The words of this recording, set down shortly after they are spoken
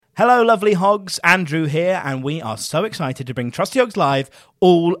Hello, lovely hogs. Andrew here, and we are so excited to bring Trusty Hogs Live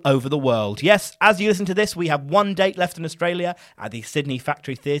all over the world. Yes, as you listen to this, we have one date left in Australia at the Sydney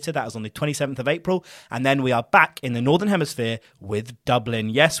Factory Theatre. That is on the 27th of April. And then we are back in the Northern Hemisphere with Dublin.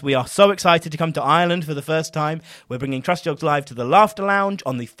 Yes, we are so excited to come to Ireland for the first time. We're bringing Trusty Hogs Live to the Laughter Lounge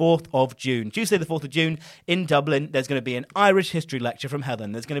on the 4th of June. Tuesday the 4th of June in Dublin. There's going to be an Irish history lecture from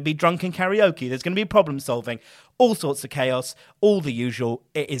Helen. There's going to be drunken karaoke. There's going to be problem solving. All sorts of chaos. All the usual.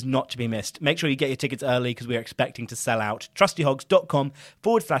 It is not to be missed. Make sure you get your tickets early because we are expecting to sell out.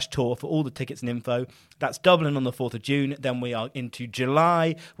 trustyhogs.com/tour for all the tickets and info. That's Dublin on the 4th of June. Then we are into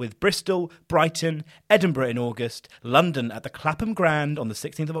July with Bristol, Brighton, Edinburgh in August, London at the Clapham Grand on the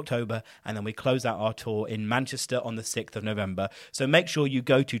 16th of October, and then we close out our tour in Manchester on the 6th of November. So make sure you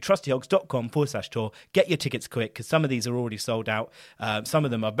go to trustyhogs.com/tour. Get your tickets quick because some of these are already sold out. Some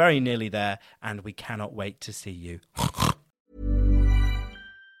of them are very nearly there, and we cannot wait to see you.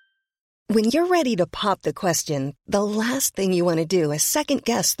 When you're ready to pop the question, the last thing you want to do is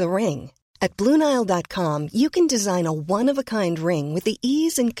second-guess the ring. At BlueNile.com, you can design a one-of-a-kind ring with the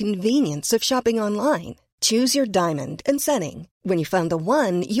ease and convenience of shopping online. Choose your diamond and setting. When you find the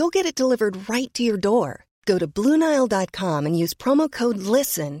one, you'll get it delivered right to your door. Go to BlueNile.com and use promo code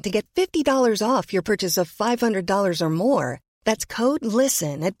LISTEN to get $50 off your purchase of $500 or more. That's code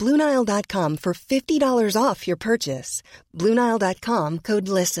LISTEN at BlueNile.com for $50 off your purchase. BlueNile.com, code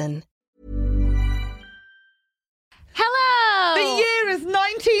LISTEN. Hello! The year is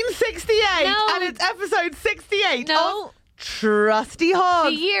 1968 No. and it's episode 68 No. of Trusty Hogs.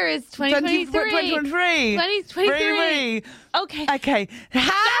 The year is 2023. 2023. 2023. Okay. Okay.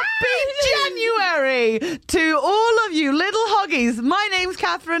 Happy January to all of you little hoggies. My name's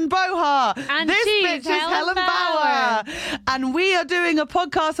Catherine Bohar. And this she's bitch is Helen Bauer. And we are doing a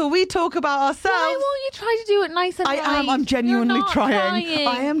podcast where we talk about ourselves. Why won't you try to do it nice and I light? am. I'm genuinely You're not trying.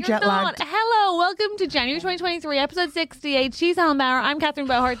 I am You're jet-lagged. not. Hello. Welcome to January 2023, episode 68. She's Helen Bauer. I'm Catherine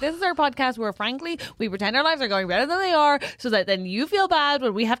Bohart. This is our podcast where, frankly, we pretend our lives are going better than they are so that then you feel bad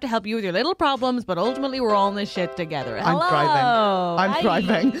when we have to help you with your little problems, but ultimately we're all in this shit together. Hello. I'm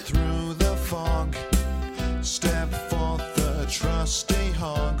thriving. Through the fog, step forth the trusty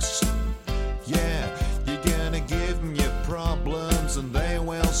hogs. Yeah, you're gonna give them your problems and they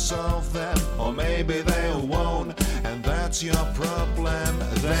will solve them. Or maybe they won't, and that's your problem.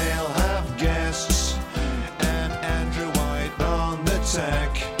 They'll have guests and Andrew White on the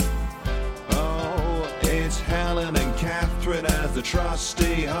tech. Oh, it's Helen and Catherine as the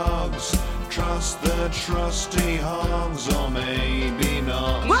trusty hogs. Trust the trusty hogs, or maybe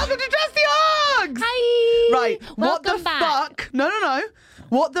not. Welcome to Trusty Hogs! Hi. Right, what the Welcome back. fuck? No.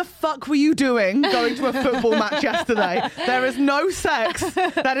 What the fuck were you doing going to a football match yesterday? There is no sex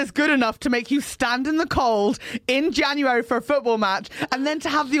that is good enough to make you stand in the cold in January for a football match and then to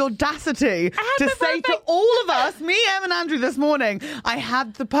have the audacity to say to all of us, me, Em and Andrew this morning, I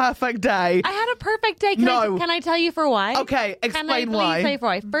had the perfect day. I had a perfect day. Can I tell you for why? Okay, explain Can I please why. say for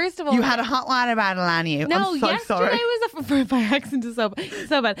why? First of all, You had a hotline battle on you. No, I'm so yesterday sorry. was my accent is so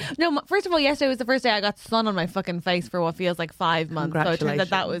bad. No, first of all, yesterday was the first day I got sun on my fucking face for what feels like 5 months. So it turns out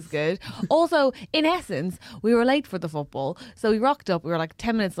that was good. Also, in essence, we were late for the football, so we rocked up. We were like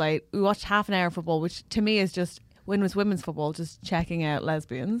 10 minutes late. We watched half an hour of football, which to me is just when was women's football, just checking out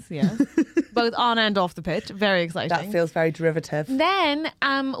lesbians. Yeah, both on and off the pitch. Very exciting. That feels very derivative. Then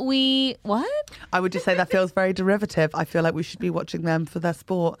we what? I would just say that feels very derivative. I feel like we should be watching them for their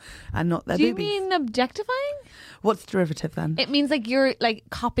sport and not their Do you boobies. mean objectifying? What's derivative then? It means like you're like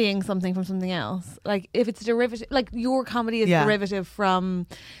copying something from something else. Like if it's derivative, like your comedy is derivative from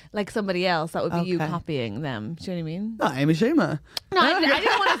like somebody else, that would be you copying them. Do you know what I mean? Not Amy Schumer. No, I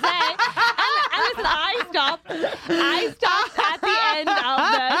didn't want to say. And listen, I stopped at the end of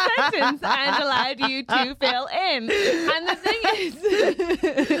the sentence and allowed you to fill in. And the thing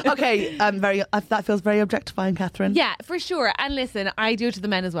is, Okay, that feels very objectifying, Catherine. yeah, for sure. And listen, I do it to the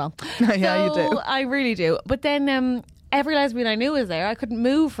men as well. Yeah, you do. I really do. But then every lesbian I knew was there. I couldn't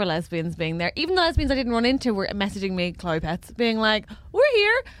move for lesbians being there. Even the lesbians I didn't run into were messaging me, Chloe Petts, being like, we're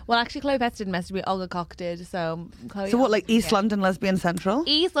here. Well, actually, Chloe Petts didn't message me. Olga Koch did. So, Chloe. So what, like East London Lesbian Central?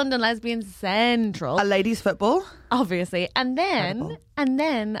 East London Lesbian Central. A ladies' football? Obviously. And then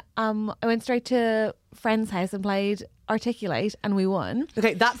I went straight to friend's house and played Articulate, and we won.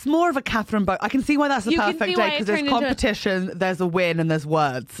 Okay, that's more of a Catherine Bow. I can see why that's a You can perfect see day why it because there's turned into- competition, there's a win, and there's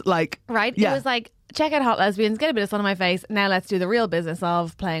words. Like, Right? Yeah. It was like, check out Hot Lesbians, get a bit of sun on my face. Now let's do the real business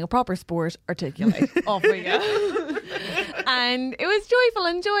of playing a proper sport, Articulate. Off we go. And it was joyful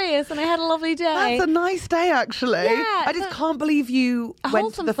and joyous, and I had a lovely day. That's a nice day, actually. Yeah, I just can't believe you a went to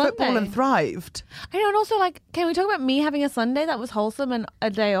wholesome the football Sunday. and thrived. I know, and also, like, can we talk about me having a Sunday that was wholesome and a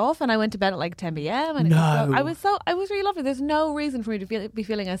day off, and I went to bed at like 10 p.m. and it was really lovely. There's no reason for me to be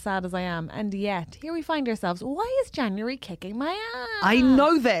feeling as sad as I am, and yet here we find ourselves. Why is January kicking my ass? I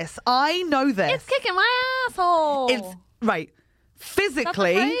know this. It's kicking my asshole. It's right.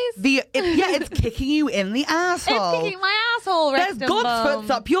 Physically, Is that the phrase? it's kicking you in the asshole. It's kicking my asshole. There's rectum God's bum. foot's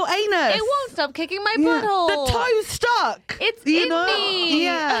up your anus. It won't stop kicking my Yeah. butthole. The toe's stuck. It's you in know? me.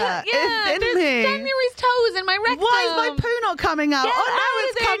 Yeah, it's in there's me. January's toes in my rectum. Why is my poo not coming out? Get oh no, out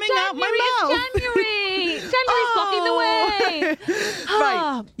it's of there. coming out my January. mouth. January's blocking the way.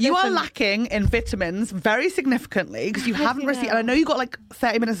 Right, you are Listen. lacking in vitamins very significantly because you haven't received. And I know you got like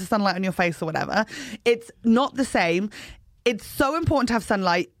 30 minutes of sunlight on your face or whatever. It's not the same. It's so important to have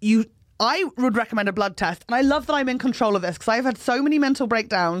sunlight. I would recommend a blood test. And I love that I'm in control of this because I've had so many mental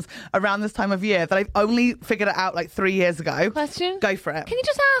breakdowns around this time of year that I've only figured it out like 3 years ago. Question? Go for it. Can you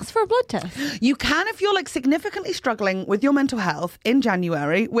just ask for a blood test? You can if you're like significantly struggling with your mental health in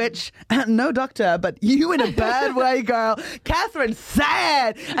January, which no doctor, but you in a bad way, girl. Catherine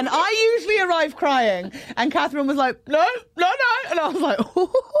sad. And I usually arrive crying. And Catherine was like, no. And I was like,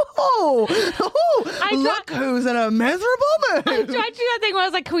 look who's in a miserable mood. I tried to do that thing where I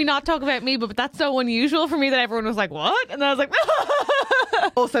was like, can we not talk about me? But that's so unusual for me that everyone was like, what? And then I was like,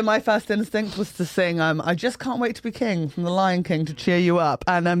 Also, my first instinct was to sing I Just Can't Wait to Be King from The Lion King to cheer you up.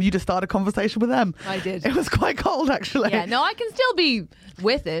 And you just started a conversation with them. I did. It was quite cold, actually. yeah, no, I can still be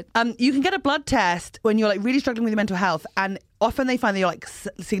with it. You can get a blood test when you're like really struggling with your mental health, and often they find that you're like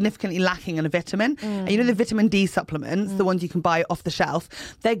significantly lacking in a vitamin. And you know the vitamin D supplements, the ones you can buy off the shelf,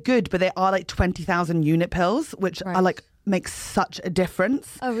 they're good, but they are like 20,000 unit pills, which are like makes such a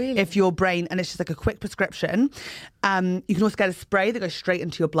difference. Oh, really? If your brain, and it's just like a quick prescription. You can also get a spray that goes straight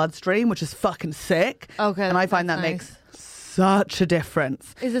into your bloodstream, which is fucking sick. Okay, and I find that that's makes such a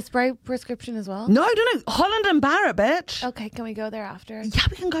difference. Is a spray prescription as well? No, Holland and Barrett, bitch. Okay, can we go there after? Yeah,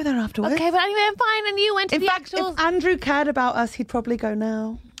 we can go there afterwards. Okay, but anyway, I'm fine. And you went to In the fact, actual... if Andrew cared about us, he'd probably go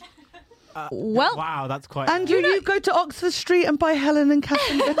now. Well, Wow, that's quite. Andrew, you go to Oxford Street and buy Helen and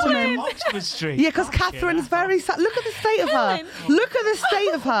Catherine vitamins. Oxford Street. Yeah, because Catherine's very sad. Look at the state of her. Helen. Look at the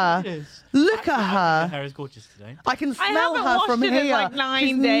state of her. Look at Her her. hair is gorgeous today. I can I smell haven't her washed from it in here. like 9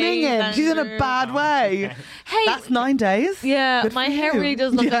 She's days, minging. She's in a Andrew. bad way. hey, That's 9 days. yeah, Good my for hair you. really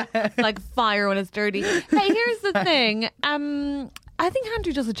does look Yeah. like fire when it's dirty. Hey, here's the thing. I think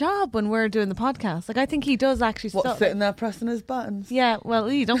Andrew does a job when we're doing the podcast. Like, I think he does actually. What's sitting there pressing his buttons? Yeah, well,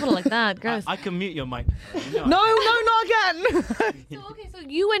 don't put it like that. Gross. I can mute your mic. No, not again. So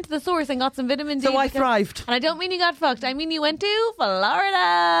you went to the source and got some vitamin D. So I because- thrived. And I don't mean you got fucked. I mean you went to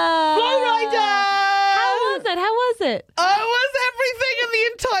Florida. Florida! How was it? Oh, it was everything in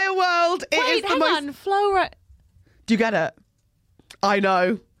the entire world. It is Wait, the hang most. on. Florida. Do you get it? I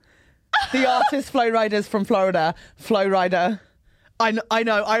know. The artist Flo Rida's from Florida. Flo Rida. I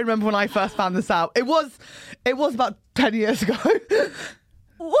know. I remember when I first found this out. It was about 10 years ago.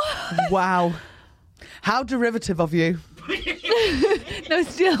 What? Wow. How derivative of you. No,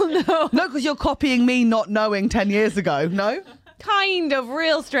 still no. No, because you're copying me not knowing 10 years ago. No? Kind of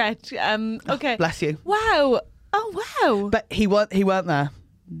real stretch. Okay. Bless you. Wow. Oh wow. But he weren't there.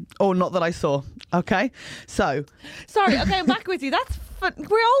 Or not that I saw. Okay? So, Sorry. Okay, I'm back with you. That's fun.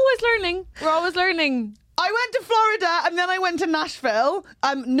 We're always learning. I went to Florida and then I went to Nashville.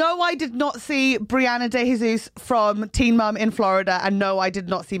 No, I did not see Brianna De Jesus from Teen Mum in Florida, and no, I did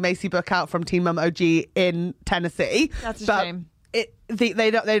not see Macy Bookout from Teen Mum OG in Tennessee. That's a But shame.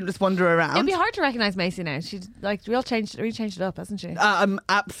 They don't just wander around. It'd be hard to recognise Macy now. She's like really changed it up, hasn't she?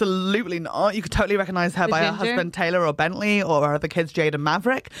 Absolutely not. You could totally recognise her The by her ginger? husband Taylor or Bentley, or her other kids Jade and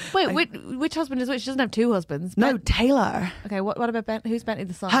Maverick. Wait, which husband is which? She doesn't have two husbands. No, Taylor. Okay, what about Ben? Who's Bentley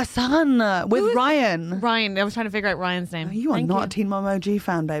the son? Her son with Who is- Ryan. Ryan. I was trying to figure out Ryan's name. You are Thank not a Teen Mum OG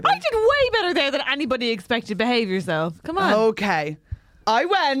fan, baby. I did way better there than anybody expected. Behave yourself. Come on. Okay. I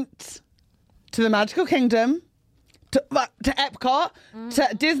went to the Magical Kingdom, to Epcot,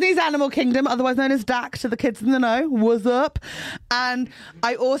 to Disney's Animal Kingdom, otherwise known as DAC to the kids in the know. What's up? And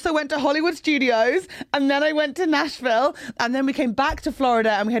I also went to Hollywood Studios, and then I went to Nashville, and then we came back to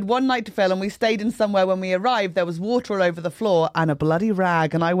Florida, and we had one night to fill, and we stayed in somewhere. When we arrived, there was water all over the floor and a bloody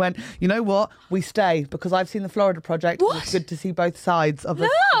rag. And I went, you know what? We stay, because I've seen the Florida Project. What? And it's good to see both sides of the,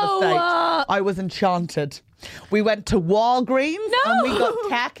 No! of the state. I was enchanted. We went to Walgreens and we got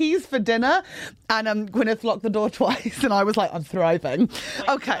khakis for dinner, and Gwyneth locked the door twice, and I was like, I'm thriving.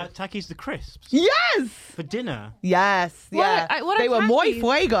 Okay. Takis the crisps Yes. for dinner. Yes. Yeah. What are They were muy Takis?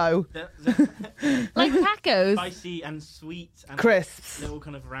 fuego. Like tacos. Spicy and sweet and Crisps. They're all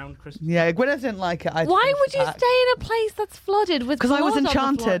kind of round crisps. Yeah, Gwyneth didn't like it. Why would you stay in a place that's flooded with? Because I was blood on the floor?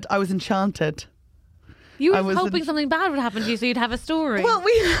 enchanted. I was enchanted. You I were was hoping something bad would happen to you, so you'd have a story. Well,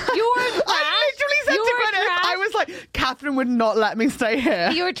 You were I literally said You to were Gwyneth, trash. I was like, Catherine would not let me stay here.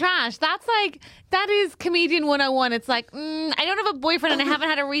 You're trash. That is comedian 101. It's like, I don't have a boyfriend and I haven't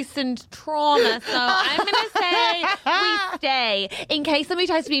had a recent trauma, so I'm going to say we stay in case somebody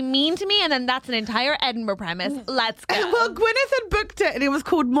tries to be mean to me, and then that's an entire Edinburgh premise. Let's go. Well, Gwyneth had booked it and it was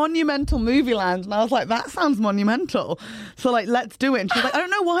called Monumental Movie Land. And I was like, that sounds monumental. So, like, let's do it. And she was like, I don't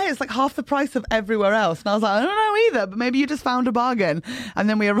know why. It's like half the price of everywhere else. And I was like, I don't know either, but maybe you just found a bargain. And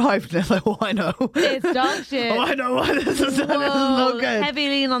then we arrived and it's like, oh, I know. It's dog shit. Oh, I know why this is not good. Heavy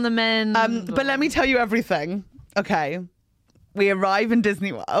lean on the men. But let me tell you everything. Okay. We arrive in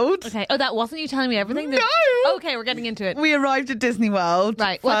Disney World. Okay. Oh, that wasn't you telling me everything? No. Okay, we're getting into it. We arrived at Disney World.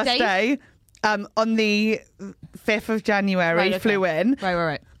 Right. What First date? day. On the 5th of January, Right, okay. flew in.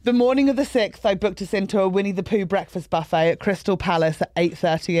 Right. The morning of the 6th, I booked us into a Winnie the Pooh breakfast buffet at Crystal Palace at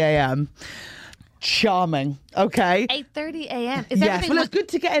 8:30 a.m. Charming, okay? 8:30 a.m. Yes, well, it's good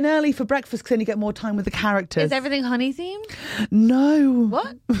to get in early for breakfast because then you get more time with the characters. Is everything honey themed? No.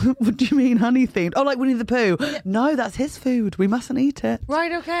 What? What do you mean honey themed? Oh, like Winnie the Pooh. No, that's his food. We mustn't eat it.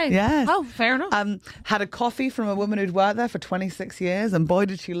 Right, okay. Yes. Oh, fair enough. Had a coffee from a woman who'd worked there for 26 years, and boy,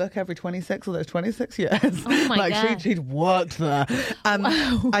 did she look every 26 of those 26 years. Oh my like God. she'd worked there.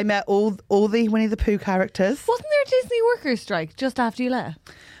 Wow. I met all the Winnie the Pooh characters. Wasn't there a Disney workers' strike just after you left?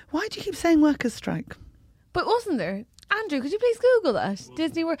 Why do you keep saying workers' strike? But wasn't there? Andrew, could you please Google that?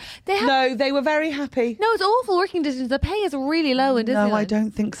 Disney work. They have. No, they were very happy. No, it's awful working Disney. The pay is really low in Disneyland. No, I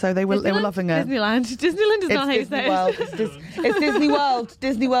don't think so. They were Disneyland? loving it. Disneyland. Disneyland is not how you Disney say World. it. It's Disney World.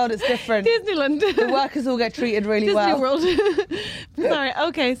 Disney World. It's different. Disneyland. The workers all get treated really Disney well. World. Sorry.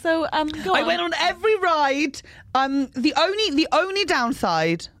 Okay. So go I on. went on every ride. The only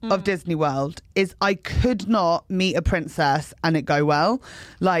downside of Disney World is I could not meet a princess and it go well.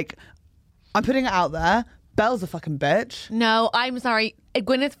 Like, I'm putting it out there. Belle's a fucking bitch. No, I'm sorry.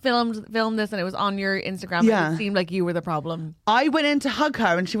 Gwyneth filmed this and it was on your Instagram. Yeah. And it seemed like you were the problem. I went in to hug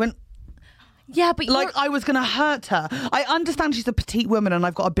her and she went, Yeah, but like I was going to hurt her. I understand she's a petite woman and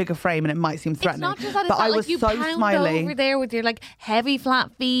I've got a bigger frame and it might seem threatening. It's not just that, it's but that, I like, was you so pound smiley. over there with your like heavy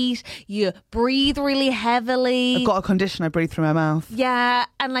flat feet. You breathe really heavily. I've got a condition. I breathe through my mouth. Yeah,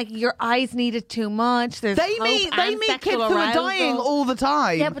 and like your eyes needed too much. There's They hope meet and kids sexual who are arousal. dying all the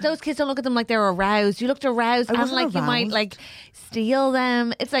time. Yeah, but those kids don't look at them like they're aroused. You looked aroused, I and wasn't like you might aroused. like steal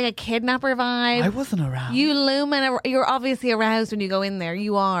them. It's like a kidnapper vibe. I wasn't around. You loom and you're obviously aroused when you go in there.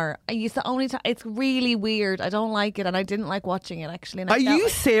 You are. It's the only time. It's really weird. I don't like it, and I didn't like watching it actually. And I Are felt you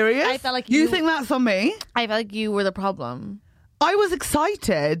like, serious? I felt like you you think that's on me? I felt like you were the problem. I was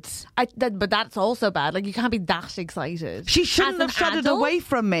excited. But that's also bad. Like you can't be that excited. She shouldn't As have an shuddered adult, away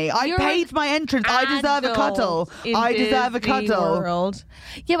from me. I you're paid my entrance. I deserve a cuddle. adult in I deserve a Disney cuddle. World.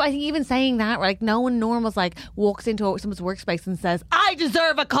 Yeah, but I think even saying that, like no one normal's like walks into someone's workspace and says, "I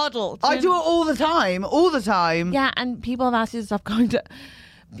deserve a cuddle." I do it all the time. All the time. Yeah, and people have asked you to stop going to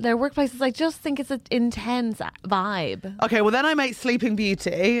their workplaces. I just think it's an intense vibe. Okay, well then I met Sleeping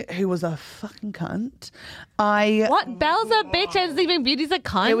Beauty, who was a fucking cunt. What? Belle's a bitch and Sleeping Beauty's a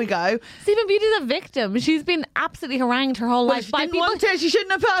cunt. Here we go. Sleeping Beauty's a victim. She's been absolutely harangued her whole Well, life she by didn't people. want it. She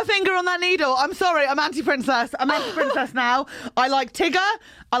shouldn't have put her finger on that needle. I'm sorry. I'm anti-princess. I'm anti-princess now. I like Tigger.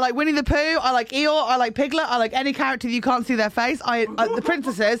 I like Winnie the Pooh. I like Eeyore. I like Piglet. I like any character that you can't see their face. The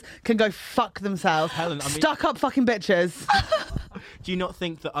princesses can go fuck themselves. Helen, I mean- Stuck up fucking bitches. Do you not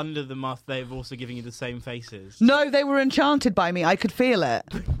think that under the mask they've also given you the same faces? No, they were enchanted by me. I could feel it.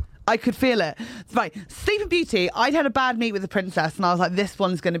 I could feel it. Right, Sleeping Beauty, I'd had a bad meet with the princess and I was like, this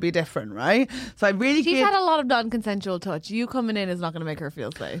one's going to be different, right? So I really She's had a lot of non-consensual touch. You coming in is not going to make her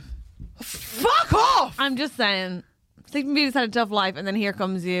feel safe. Fuck off! I'm just saying. Sleeping Beauty's had a tough life, and then here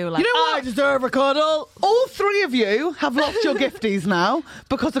comes you. Like, You know what? I deserve a cuddle. All three of you have lost your gifties now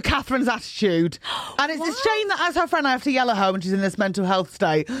because of Catherine's attitude. And it's a shame that as her friend I have to yell at her when she's in this mental health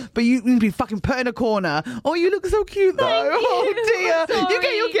state. But you need to be fucking put in a corner. Oh, you look so cute though. Thank you. Oh dear. Sorry. You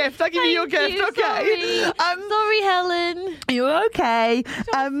get your gift. I give you your Thank gift. you. Okay. Sorry, Helen. You're okay.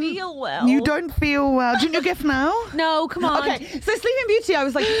 Don't feel well. You don't feel well. Do you want your gift now? No, come on. Okay, so Sleeping Beauty, I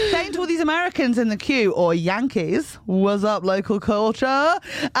was like saying to all these Americans in the queue, or Yankees, what's up, local culture?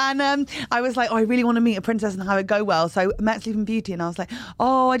 And I was like, oh, I really want to meet a princess and have it go well. So I met Sleeping Beauty and I was like,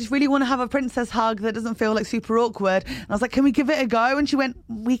 oh, I just really want to have a princess hug that doesn't feel like super awkward. And I was like, can we give it a go? And she went,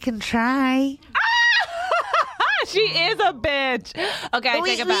 we can try. She is a bitch. Okay, I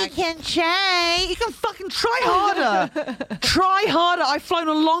take it back. can try. You can fucking try harder. Try harder. I've flown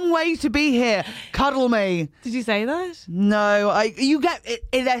a long way to be here. Cuddle me. Did you say that? No, you get it.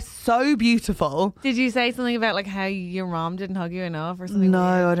 They're so beautiful. Did you say something about like how your mom didn't hug you enough or something? No,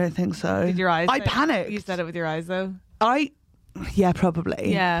 weird? I don't think so. Did your eyes? I panicked. You said it with your eyes though. Yeah,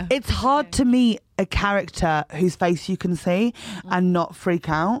 probably. Yeah. It's hard to meet a character whose face you can see and not freak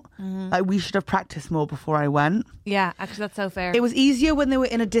out. Like, we should have practiced more before I went. Yeah, actually, that's so fair. It was easier when they were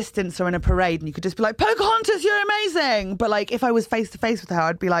in a distance or in a parade and you could just be like, Pocahontas, you're amazing. But like, if I was face to face with her,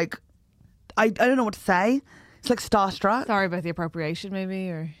 I'd be like, I don't know what to say. It's like starstruck. Sorry about the appropriation, maybe,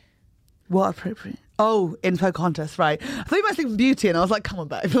 or What appropriate? Oh, in Pocahontas, right. I thought you meant something from Beauty and I was like, come on,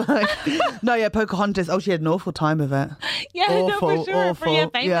 babe. Like, no, yeah, Pocahontas. Oh, she had an awful time of it. yeah, Awful, no, for sure. awful. For you,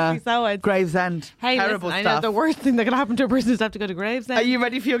 famously Yeah. so. It's, Gravesend. hey, Terrible listen, stuff. I know the worst thing that can happen to a person is to have to go to Gravesend. Are you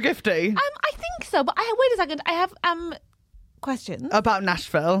ready for your gifty? I think so, but wait a second. I have questions About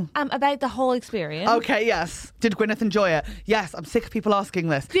Nashville. about the whole experience. Okay, yes. Did Gwyneth enjoy it? Yes, I'm sick of people asking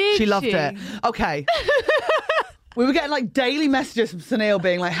this. Did she loved she? it. Okay. We were getting like daily messages from Sunil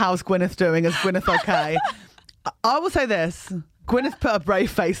being like, how's Gwyneth doing? Is Gwyneth okay? I will say this. Gwyneth put a brave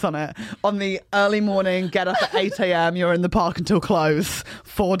face on it. On the early morning, get up at 8 a.m, you're in the park until close,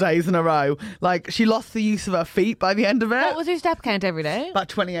 4 days in a row. Like, she lost the use of her feet by the end of it. What was your step count every day? About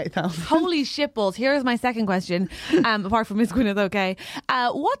 28,000. Holy shitballs. Here's my second question, apart from Miss Gwyneth, okay.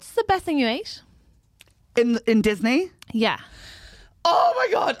 What's the best thing you ate? In Disney? Yeah. Oh my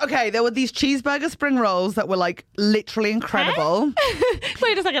God. Okay, there were these cheeseburger spring rolls that were like literally incredible.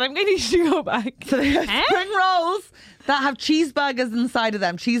 Wait a second, I'm going to need you to go back. So they have spring rolls that have cheeseburgers inside of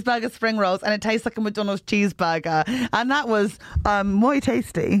them, cheeseburger spring rolls, and it tastes like a McDonald's cheeseburger. And that was muy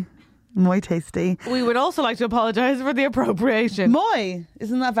tasty. Muy tasty. We would also like to apologise for the appropriation. Muy,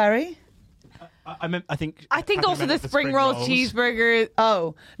 isn't that very? I think also the spring roll cheeseburger.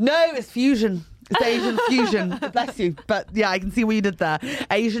 Oh, no, it's fusion. It's Asian fusion. Bless you. But yeah, I can see what you did there.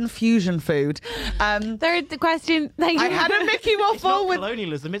 Asian fusion food. Third question. Thank you. I had a Mickey It's waffle not with.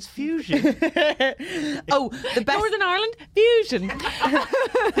 colonialism, it's fusion. Oh, the best. Northern Ireland fusion.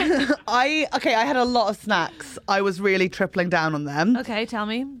 I had a lot of snacks. I was really tripling down on them. Okay, tell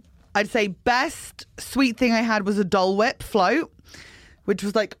me. I'd say best sweet thing I had was a Dole Whip float, which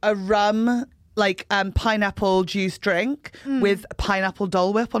was like a rum, like pineapple juice drink with pineapple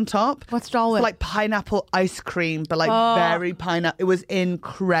Dole Whip on top. What's Dole Whip? So like pineapple ice cream, but like very pineapple. It was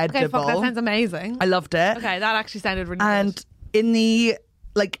incredible. Okay, fuck, that sounds amazing. I loved it. Okay, that actually sounded really And good. in the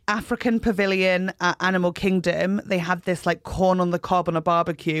like African pavilion at Animal Kingdom, they had this like corn on the cob on a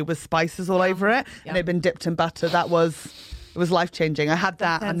barbecue with spices all over it, and it'd been dipped in butter. It was life changing. I had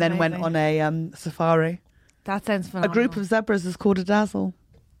that and then went on a safari. That sounds phenomenal. A group of zebras is called a dazzle.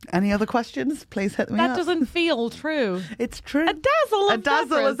 Any other questions? Please hit me That up. doesn't feel true. It's true. A dazzle of A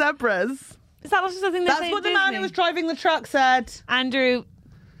dazzle of zebras. Is that also something That's what the man who was driving the truck said. Andrew,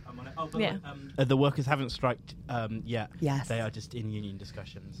 Yeah. The workers haven't striked yet. Yes. They are just in union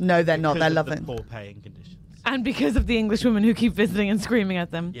discussions. No, they're not. Because They're of the loving. poor paying conditions. and because of the English women who keep visiting and screaming at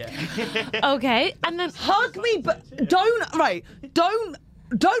them. Yeah. Okay, and then Hug me, but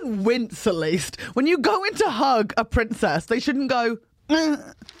don't wince at least. When you go in to hug a princess, they shouldn't go,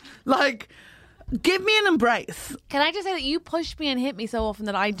 like, give me an embrace. can I just say that you push me and hit me so often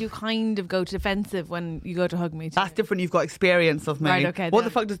that I do kind of go defensive when you go to hug me too. That's different. You've got experience of me. Right, okay, What then.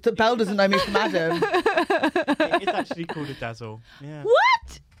 the fuck does Belle doesn't know me from Adam? It's actually called a dazzle. Yeah.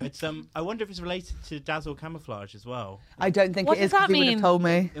 What? It's I wonder if it's related to dazzle camouflage as well. I don't think What it is does that because he would have mean? told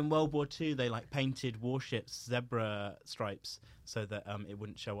me. In World War II, they like painted warships zebra stripes so that it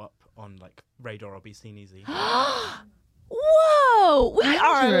wouldn't show up on like radar or be seen easy. Whoa, we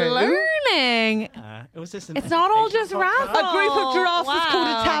are Andrew. learning. It was just It's not all just razzle. A group of giraffes is called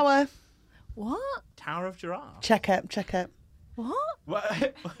a Wow. tower. What? Tower of Giraffe. Check it. What?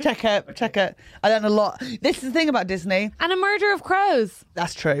 What? Check it. I learned a lot. This is the thing about Disney. And a murder of crows.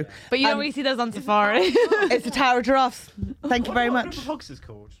 That's true. But you don't really see those on safari. It's a tower of giraffes. Thank you very What much. group of hogs is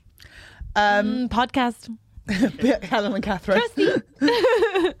called? Podcast. Helen and Catherine.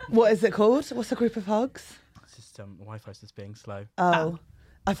 What is it called? What's a group of hogs? It's just Wi-Fi's just being slow. Oh.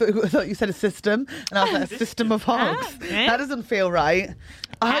 I thought you said a system, and I was like, a system of hogs. eh? That doesn't feel right.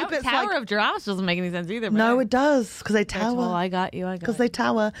 I hope it's Tower like... of Giraffes doesn't make any sense either. No, it does, because they Well, tower. I got you. Because they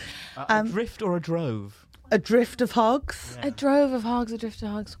tower. A drift or a drove? A drift of hogs. A drove of hogs, a drift of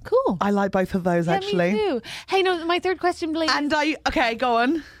hogs. Cool. I like both of those, Yeah, actually. me too. Hey, no, my third question, please. And okay, go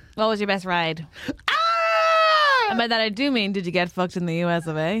on. What was your best ride? Ah! And by that I do mean, did you get fucked in the US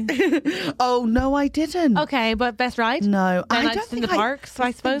of A? Oh, no, I didn't. Okay, but best ride? No, Then I don't in think the parks,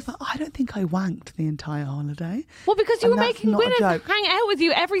 I suppose. I don't think I wanked the entire holiday. Well, because you And were that's making not a Gwyneth joke. hang out with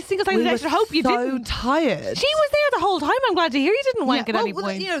you every single time. We I were should hope you so didn't. tired. She was there the whole time. I'm glad to hear you didn't wank at any well,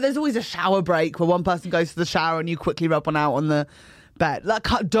 point. you know, there's always a shower break where one person goes to the shower and you quickly rub one out on the bed.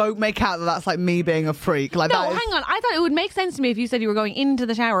 Don't make out that that's like me being a freak. Like, No, that is- hang on. I thought it would make sense to me if you said you were going into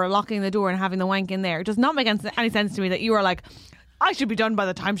the shower, locking the door, and having the wank in there. It does not make any sense to me that you were like, I should be done by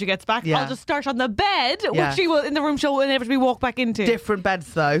the time she gets back. Yeah. I'll just start on the bed, Yeah. which she will in the room. She'll inevitably walk back into. different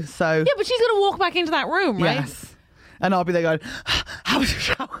beds though. So Yeah, but she's going to walk back into that room, right? yes. And I'll be there going, how was your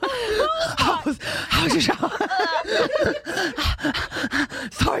shower? How was your shower?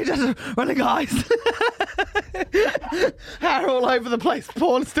 Sorry, just running guys. Hair all over the place.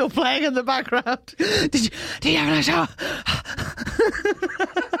 Porn still playing in the background. Did you have a nice shower?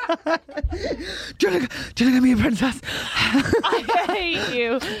 Do you want to get me a princess? I hate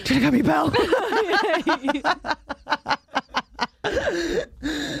you. Do you want to get me Belle?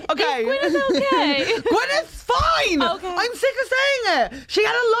 Okay. Gwyneth okay? Gwyneth's fine. Okay. I'm sick of saying it. She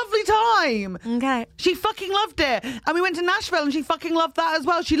had a lovely time. Okay. She fucking loved it. And we went to Nashville and she fucking loved that as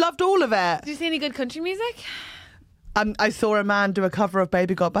well. She loved all of it. Did you see any good country music? I saw a man do a cover of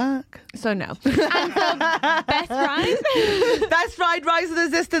Baby Got Back. So no. And so best ride? Best ride, Rise of the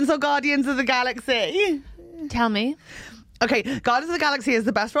Resistance or Guardians of the Galaxy? Tell me. Okay, Guardians of the Galaxy is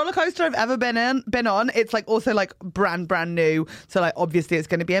the best roller coaster I've ever been on. It's like also like brand new. So like obviously it's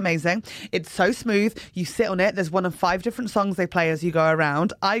going to be amazing. It's so smooth. You sit on it. There's one of 5 different songs they play as you go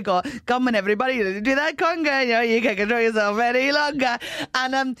around. I got Come on everybody do that conga. You know, you can't control yourself any longer.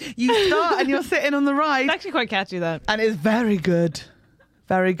 And you start and you're sitting on the ride. It's actually quite catchy, that. And it's very good.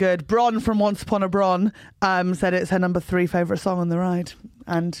 Very good. Bron from Once Upon a Bron said it's her number 3 favourite song on the ride.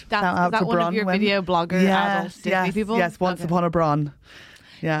 And shout out is that to one Bron. of your video blogger adult Disney people? Yes, Once Upon a Bron.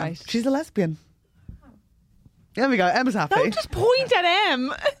 Yeah. Right. She's a lesbian. There we go. Emma's happy. Don't just point at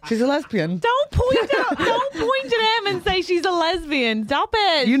M. She's a lesbian. Don't point at M and say she's a lesbian. Stop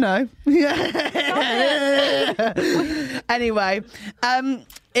it. You know. Yeah. Anyway,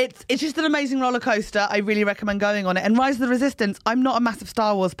 it's just an amazing roller coaster. I really recommend going on it. And Rise of the Resistance, I'm not a massive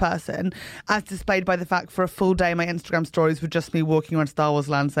Star Wars person, as displayed by the fact for a full day my Instagram stories were just me walking around Star Wars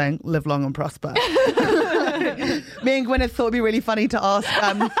land saying, live long and prosper. Me and Gwyneth thought it'd be really funny to ask.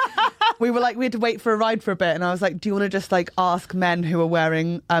 We had to wait for a ride for a bit, and I was like, do you want to just like ask men who are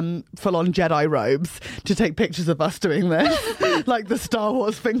wearing full-on Jedi robes to take pictures of us doing this? Like the Star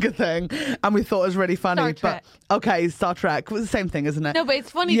Wars finger thing. And we thought it was really funny. Star Trek. But okay, Star Trek. It was the same thing, isn't it? No, but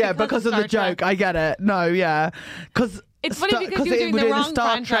it's funny Yeah, because of of the Star joke. Trek. I get it. No, yeah. Because It's funny because you were doing the the wrong Star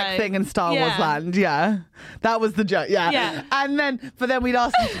franchise. Trek thing in Star Yeah. Wars land. Yeah. That was the joke. Yeah. Yeah. And then we'd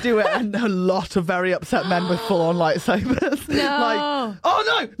asked them to do it, and a lot of very upset men with full-on lightsabers. No. Like, oh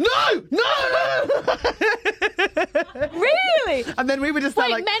no. Really? And then we were just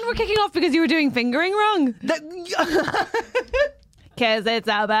Wait, like, men were kicking off because you were doing fingering wrong? Because it's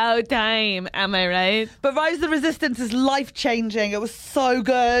about time. Am I right? But Rise of the Resistance is life-changing. It was so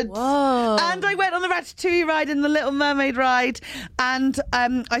good. Whoa. And I went on the Ratatouille ride and the Little Mermaid ride, and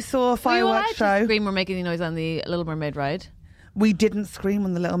I saw a Were you allowed fireworks to show. scream or make any noise on the Little Mermaid ride? We didn't scream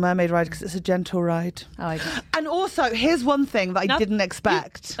on the Little Mermaid ride because it's a gentle ride. Oh, I did. And also, here's one thing that I didn't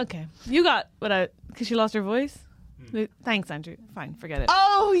expect. Okay. You got because she lost her voice? Thanks, Andrew. Fine, forget it.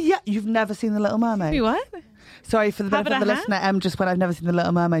 Oh, yeah. You've never seen the Little Mermaid? You what? Sorry, for the benefit of the Have it a listener, Em just went, I've never seen the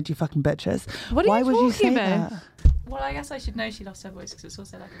Little Mermaid, you fucking bitches. What are Why you would you talking say about? that? Well, I guess I should know she lost her voice because it's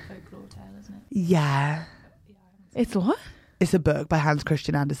also like a folklore tale, isn't it? Yeah. It's what? It's a book by Hans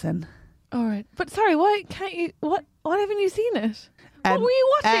Christian Andersen. All right. But sorry, why can't you... Why haven't you seen it? What were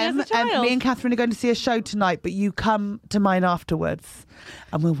you watching as a child? Me and Catherine are going to see a show tonight, but you come to mine afterwards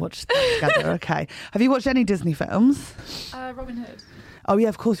and we'll watch that together, okay? Have you watched any Disney films? Robin Hood. Oh, yeah,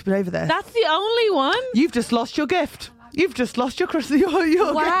 of course, you've been over there. That's the only one? You've just lost your gift. You've just lost your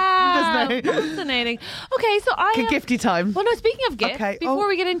Wow. gift, Disney. Fascinating. Okay, so I... Good gifty time. Well, no, speaking of gifts, Okay, before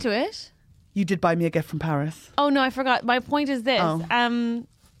we get into it... You did buy me a gift from Paris. Oh, no, I forgot. My point is this. Oh.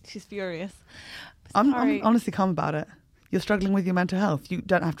 She's furious. I'm Sorry. honestly calm about it. You're struggling with your mental health. You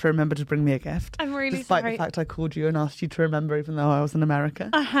don't have to remember to bring me a gift. I'm really Despite sorry. the fact I called you and asked you to remember even though I was in America.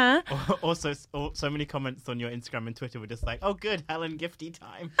 Uh-huh. Also, so many comments on your Instagram and Twitter were just like, oh, good, Helen, gifty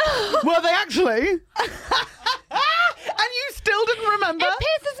time. Were they actually? And you still still didn't remember. It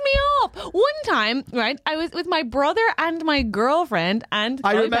pisses me off. One time, right, I was with my brother and my girlfriend and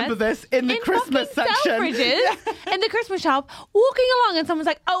I remember this in the Christmas fucking section. Selfridges in the Christmas shop, walking along, and someone's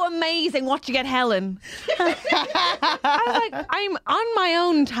like, "Oh, amazing! What you get, Helen?" I was like, "I'm on my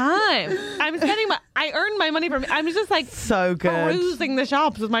own time. I earned my money from. I'm just like So good. perusing the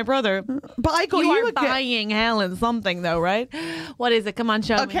shops with my brother." But I got You you are a gift. buying Helen something though, right? What is it? Come on,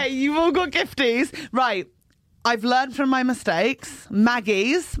 show me. Okay, you've all got gifties. Right. I've learned from my mistakes.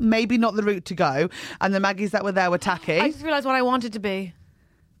 Maggie's, maybe not the route to go. And the Maggies that were there were tacky. I just realised what I wanted to be.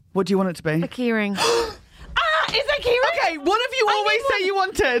 What do you want it to be? A keyring. Is it a keyring? Okay, what have you I always need said one. you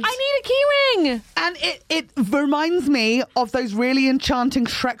wanted? I need a keyring. And it reminds me of those really enchanting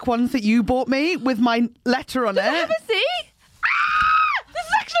Shrek ones that you bought me with my letter on Do I it. have a C? This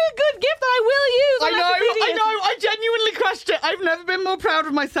is actually a good gift that I will use. I know. I genuinely crushed it. I've never been more proud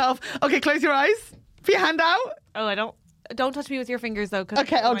of myself. Okay, close your eyes. Put your hand out. Oh, I don't. Don't touch me with your fingers though.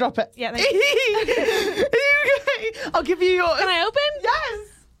 Okay, I'll drop it. Yeah. Thank you. I'll give you yours. Can I open? Yes.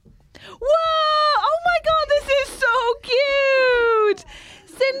 Whoa! Oh my God, this is so cute.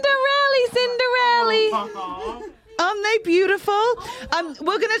 Cinderella. Aren't they beautiful?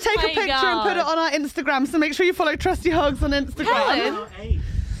 We're going to take My a picture and put it God. on our Instagram, so make sure you follow Trusty Hugs on Instagram. Helen.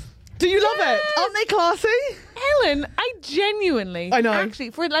 Do you love Yes. it? Aren't they classy? Helen, I genuinely, I know.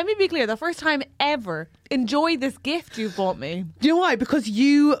 Actually, let me be clear, the first time ever enjoyed this gift you bought me. Do you know why? Because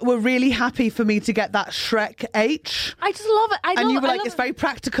you were really happy for me to get that Shrek H. I just love it. And you were like, it's very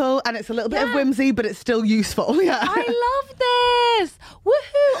practical and it's a little bit of whimsy, but it's still useful. Yeah. I love this.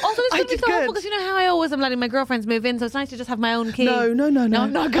 Woohoo. Also, this I is going to be did so good. helpful because you know how I always am letting my girlfriends move in, so it's nice to just have my own key. No. No,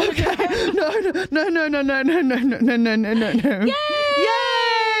 I'm not going to. No.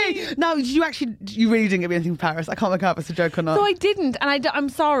 Yay! No, you really didn't get me anything from Paris. I can't work out if it's a joke or not. So I didn't, and I'm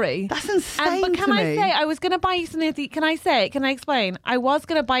sorry. That's insane But to can I me. say, I was going to buy you something at the, can I explain? I was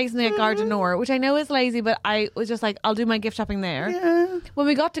going to buy you something at Gardenoir, which I know is lazy, but I was just like, I'll do my gift shopping there. Yeah. When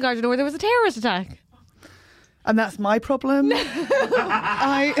we got to Gardenoir, there was a terrorist attack. And that's my problem. But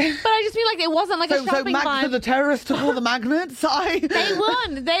I just feel like it wasn't like a So shopping Magda vibe. the terrorist took all the magnets.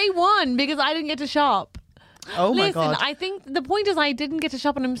 They won because I didn't get to shop. Oh my Listen, God. I think the point is I didn't get to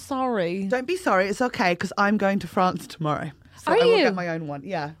shop and I'm sorry. Don't be sorry. It's okay because I'm going to France tomorrow. So Are I will you? get my own one.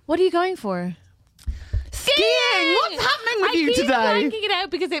 Yeah. What are you going for? Skiing! What's happening with I you keep today? blanking it out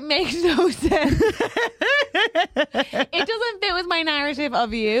because it makes no sense. It doesn't fit with my narrative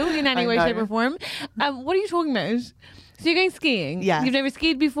of you in any I way, know. shape, or form. What are you talking about? So you're going skiing? Yeah. You've never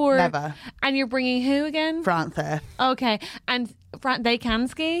skied before? Never. And you're bringing who again? France there. Okay. And they can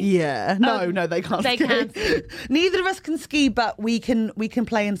ski? Yeah. No, they can't They ski. can't ski. Neither of us can ski, but we can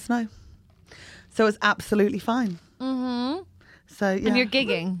play in snow. So it's absolutely fine. Mm-hmm. So yeah. And you're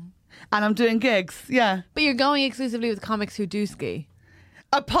gigging. And I'm doing gigs, yeah. But you're going exclusively with comics who do ski.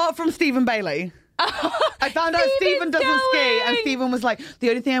 Apart from Stephen Bailey. I found out Stephen doesn't ski, and Stephen was like, the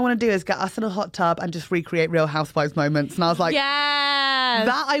only thing I want to do is get us in a hot tub and just recreate Real Housewives moments. And I was like, Yes.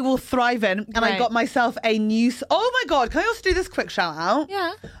 that I will thrive in. And I Right. got myself a new... Oh my God, can I also do this quick shout out?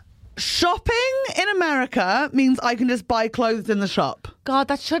 Yeah. Shopping in America means I can just buy clothes in the shop. God,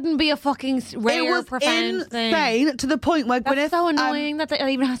 that shouldn't be a fucking rare, It was profound insane thing. to the point where That's Gwyneth... so annoying that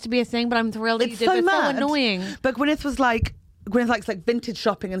even has to be a thing, but I'm thrilled that you It's did so it. It's so mad. annoying. But Gwyneth was like... Gwyneth likes like vintage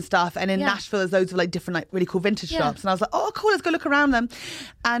shopping and stuff, and in Yeah. Nashville there's loads of like different like really cool vintage Yeah. shops, and I was like, oh cool, let's go look around them.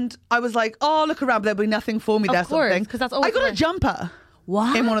 And I was like, oh look around, but there'll be nothing for me Of there, sort of course, thing. 'cause that's I always got a nice. jumper.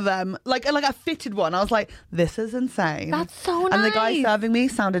 What? In one of them, like a fitted one. I was like, this is insane. That's so And the guy nice. serving me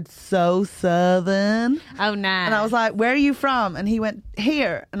sounded so southern. Oh, nah. And I was like, where are you from? And he went,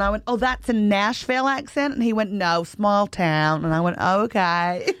 here. And I went, oh, that's a Nashville accent? And he went, no, small town. And I went, oh,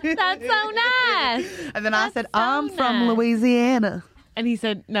 okay. That's so nice. And then I That's said, so I'm from nice. Louisiana. And he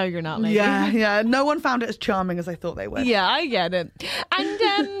said, no, you're not lady. Yeah. No one found it as charming as I thought they would. Yeah, I get it.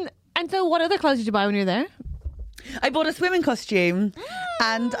 And so what other clothes did you buy when you were there? I bought a swimming costume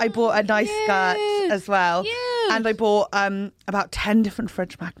and I bought a nice skirt as well. Cute. And I bought about 10 different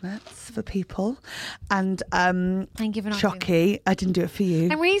fridge magnets for people. And Thank you for not doing Chucky, I didn't do it for you.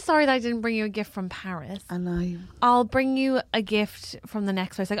 I'm really sorry that I didn't bring you a gift from Paris. And I'll bring you a gift from the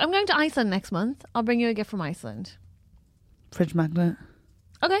next place. Like, I'm going to Iceland next month. I'll bring you a gift from Iceland. fridge magnet.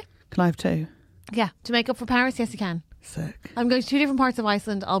 Okay. Can I have 2? Yeah. To make up for Paris, yes, you can. Sick. I'm going to 2 different parts of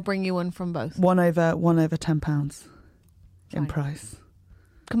Iceland. I'll bring you one from both. One over £10 in Fine. price.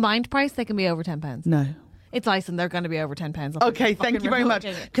 Combined price, they can be over £10. No. It's ice and they're going to be over £10. Okay, thank you very much.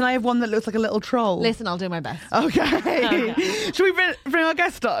 Can I have one that looks like a little troll? Listen, I'll do my best. Okay. Should we bring our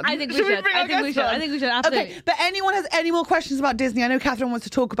guest on? I think we should. I think we should. Absolutely. Okay, but anyone has any more questions about Disney? I know Catherine wants to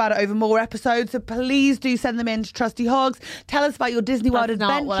talk about it over more episodes, so please do send them in to Trusty Hogs. Tell us about your Disney World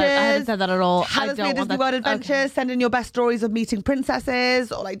adventures. I haven't said that at all. Tell us about your Disney World adventures. Okay. Send in your best stories of meeting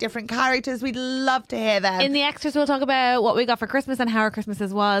princesses or like different characters. We'd love to hear them. In the extras, we'll talk about what we got for Christmas and how our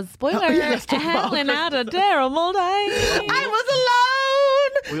Christmases was. Spoiler: Helen had a terrible day. I was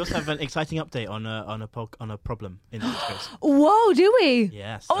alone. We also have an exciting update on a problem in the extras. Whoa, do we?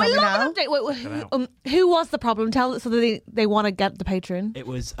 Yes. Oh, I love an update. Wait, who was the problem? Tell us so that they want to get the patron. It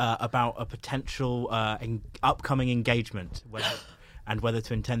was about a potential upcoming engagement, whether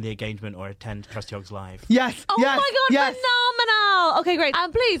to attend the engagement or attend Trusty Hogs Live. Yes. Oh yes, my God, yes. phenomenal. Okay, great.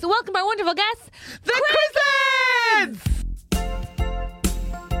 Please welcome our wonderful guests, the Christmas.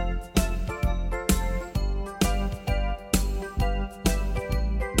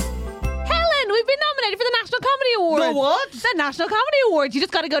 We've been nominated for the National Comedy Awards. The what? The National Comedy Awards. You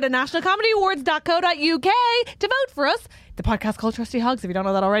just got to go to nationalcomedyawards.co.uk to vote for us. The podcast called Trusty Hogs. If you don't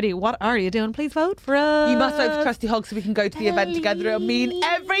know that already, what are you doing? Please vote for us. You must vote for Trusty Hogs so we can go to the event together. It'll mean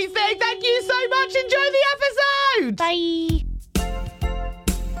everything. Thank you so much. Enjoy the episode. Bye.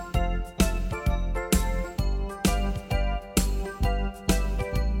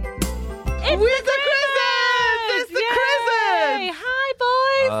 It's the Christmas. Hi,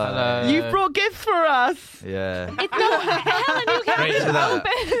 boys. Hello. You've brought gifts for us. Yeah. Helen, you can't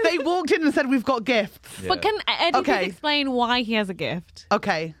open. They walked in and said, we've got gifts. Yeah. But can Eddie please explain why he has a gift?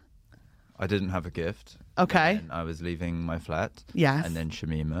 Okay. I didn't have a gift. Okay. And I was leaving my flat. Yes. And then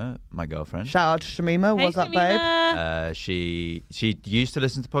Shamima, my girlfriend. Shout out to Shamima. Hey, What's up, babe? She used to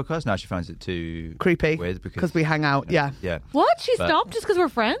listen to podcasts. Now she finds it too Creepy. weird because we hang out. Yeah. Yeah. What? She stopped just because we're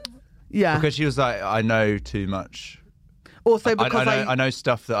friends? Yeah. Because she was like, I know too much. Also because I know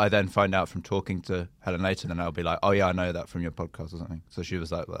stuff that I then find out from talking to Helen later, and then I'll be like, oh yeah, I know that from your podcast or something. So she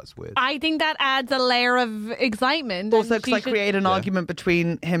was like, well, that's weird. I think that adds a layer of excitement. Also because I created an argument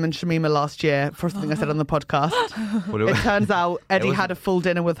between him and Shamima last year for something I said on the podcast. It turns out Eddie had a full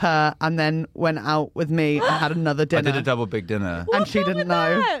dinner with her and then went out with me and had another dinner. I did a double big dinner. And she didn't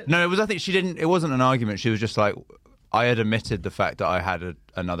know. No, I think she didn't. It wasn't an argument. She was just like, I had admitted the fact that I had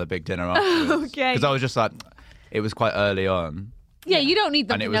another big dinner afterwards. Okay. Because I was just like, it was quite early on. Yeah, you don't need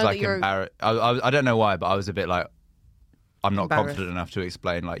them and to it was know like that you're... I don't know why, but I was a bit like, I'm not confident enough to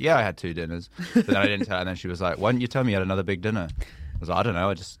explain, like, yeah, I had 2 dinners. But then I didn't tell her, and then she was like, why didn't you tell me you had another big dinner? I was like, I don't know,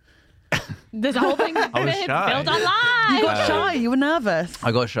 I just... There's a whole thing I was shy. built on lies. You got shy, you were nervous.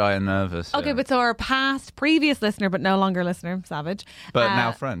 I got shy and nervous. Okay, yeah. but so our previous listener, but no longer listener, Savage. But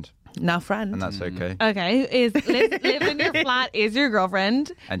now friend. Now friend. And that's okay. Okay, live in your flat, is your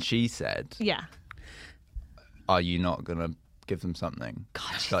girlfriend. And she said, yeah. Are you not going to give them something?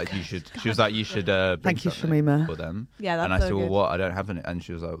 God, like you should. She was like, you should bring Thank you, something Shamima. for them. Yeah, that's and I so said, well, good. what? I don't have any. And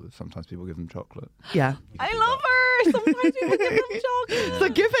she was like, sometimes people give them chocolate. Yeah. I love her. Sometimes people give them chocolate. So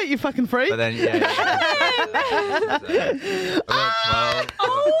give it, you fucking freak. But then,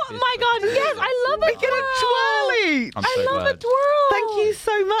 Oh my God, yes, I love it. Get a twirly. I'm so I love glad. a twirl. Thank you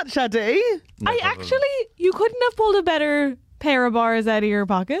so much, Eddie. No I problem. actually, you couldn't have pulled a better pair of bars out of your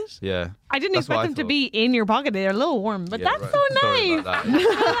pocket. Yeah. I didn't That's what expect I them to thought. be in your pocket. They're a little warm, but Yeah, that's right. so Sorry nice. about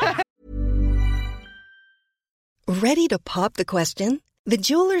that. Ready to pop the question? The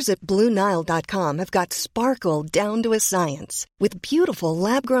jewelers at BlueNile.com have got sparkle down to a science with beautiful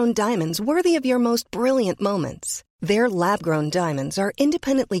lab-grown diamonds worthy of your most brilliant moments. Their lab-grown diamonds are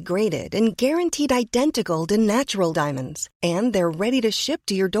independently graded and guaranteed identical to natural diamonds, and they're ready to ship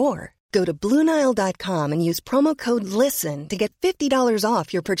to your door. Go to BlueNile.com and use promo code LISTEN to get $50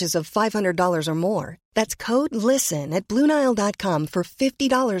 off your purchase of $500 or more. That's code LISTEN at BlueNile.com for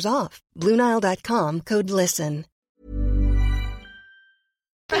 $50 off. BlueNile.com, code LISTEN.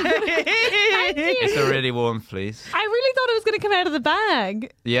 It's a really warm fleece. I really thought it was going to come out of the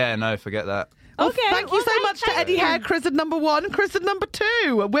bag. Yeah, no, forget that. Okay. Thank you so much to Eddie Hare, Chris at number 1, Chris at number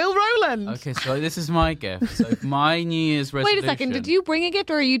 2, Will Rowland. Okay, so this is my gift. So my New Year's resolution. Wait a second. Did you bring a gift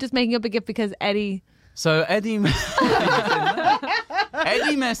or are you just making up a gift because Eddie... So Eddie messaged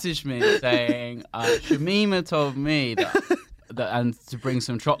me saying, Shamima told me that and to bring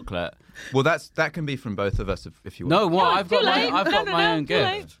some chocolate. Well, that can be from both of us if you want. No, what? I've got my own too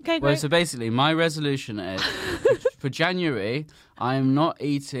late. gift. Okay, Well, great. so basically, my resolution is for January, I am not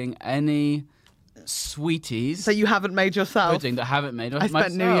eating any sweeties. So you haven't made yourself? pudding that I haven't made. I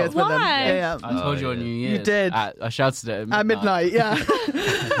spent New Year's with them. Why? Yeah, I told you on New Year's. You did. I shouted it At midnight, yeah.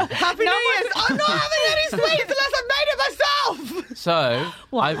 Happy New Year's! I'm not having any sweets unless I made it myself! So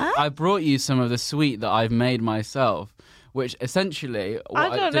What? I brought you some of the sweet that I've made myself, which essentially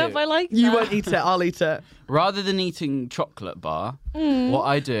what I don't know if I like You that. won't eat it. I'll eat it. rather than eating chocolate bar, what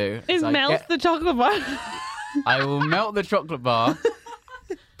I do Is I melt the chocolate bar. I will melt the chocolate bar,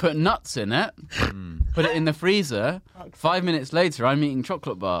 put nuts in it, put it in the freezer. 5 minutes later, I'm eating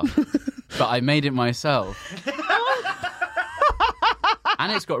chocolate bar, but I made it myself.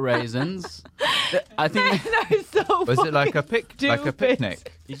 And it's got raisins. I think. That is so Was it like a Stupid.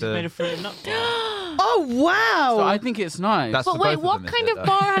 picnic? You just made a fruit and nut bar. Oh, wow. So I think it's nice. That's But for wait, both what of them, kind is of it,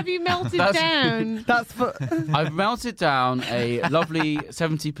 bar have you melted That's- down? That's for... I've melted down a lovely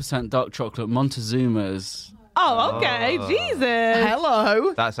 70% dark chocolate Montezuma's. Oh, okay. Jesus.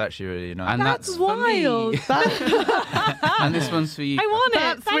 Hello. That's actually really nice. And That's that's for me. wild. And this one's for you. I want it.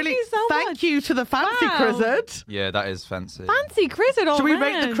 That's Thank really... you so much. Thank you to the fancy Wow. Crizzard. Yeah, that is fancy. Fancy Crizzard all Should we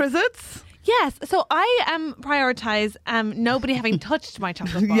rate the round. Crizzards? Yes. So I prioritise nobody having touched my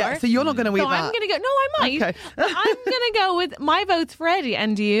chocolate bar. Yeah, so you're not going to eat So that. I'm going to go. No, I might. Okay. I'm going to go with my vote's for Eddie.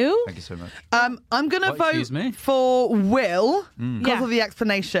 And you? Thank you so much. I'm going to What, vote excuse me? for Will because Yeah. of the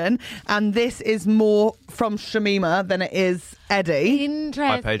explanation. And this is more from Shamima than it is Eddie.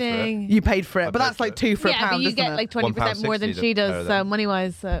 Interesting. You paid for it, I but paid that's for like it. two for a Yeah, pound, but you isn't get it? like 20% more than £1.60 she the pair does. of So them. money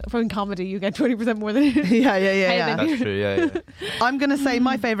wise, from comedy, you get 20% more than. yeah. Hey, That's true, yeah. I'm going to say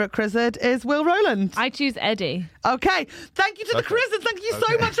my favourite Crizzard is Will Rowland. I choose Eddie. Okay. Thank you to the Okay. Crizzards. Thank you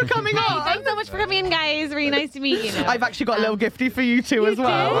so Okay. much for coming on. Thanks so much for coming in, guys. Really nice to meet you. I've actually got a little gifty for you too as do?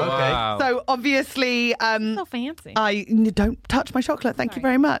 well. Okay. Wow. So obviously, so fancy. don't touch my chocolate. Thank you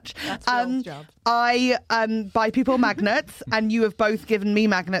very much. That's Will's job. I buy people magnets, and you have both given me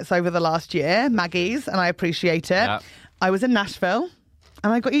magnets over the last year, Maggie's, and I appreciate it. Yeah. I was in Nashville,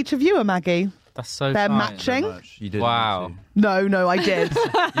 and I got each of you a Maggie. That's so They're kind. matching. You did. Wow. No, I did. You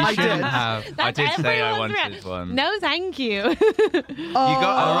I shouldn't did. have. I did say I Everyone's wanted right. one. No, thank you. You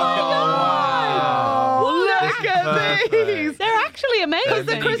got a rocket. Oh, This look is at perfect. these. They're actually amazing.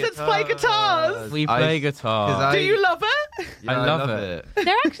 The Crizzards play guitars. We play guitar. Do you love it? Yeah, I love it.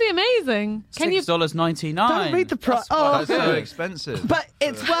 They're actually amazing. Can you? $6.99. Don't read the price. Oh, That's so expensive. but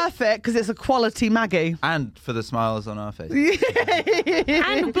it's worth it because it's a quality Maggie. And for the smiles on our face.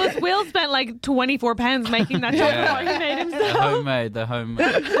 And plus, Will spent like £24 making that chocolate bar he made himself. They're homemade.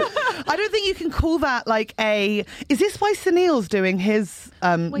 I don't think you can call that like a. Is this why Sunil's doing his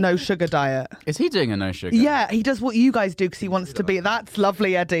no sugar diet? Is he doing a no sugar? Yeah, he does what you guys do because he wants to be. That's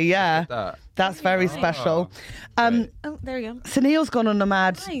lovely, Eddie. Yeah, That. that's very special. Oh, there we go. Sunil's gone on a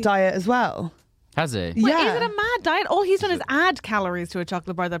mad Nice. diet as well. Has he? Wait, Yeah, is it a mad diet? All he's done is add calories to a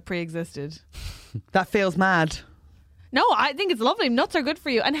chocolate bar that pre-existed. that feels mad. No, I think it's lovely. Nuts are good for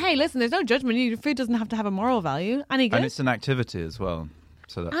you. And hey, listen, there's no judgment. Your food doesn't have to have a moral value. Any good? And it's an activity as well.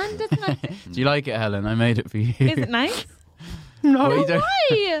 So that's And it's nice. Do you like it, Helen? I made it for you. Is it nice? No, Well, you don't- Why?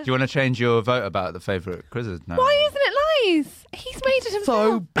 Do you want to change your vote about the favourite Crizzard now? Why isn't it nice? He's made it himself.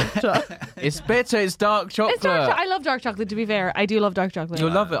 so bitter. It's bitter. It's dark chocolate. It's dark I love dark chocolate, to be fair. I do love dark chocolate. You'll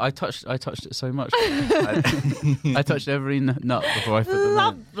love it. I touched it so much. I touched every nut before I put them in.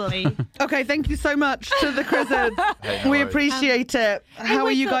 Lovely. Okay, thank you so much to the Crizzards. Hey, no We worries. appreciate it. How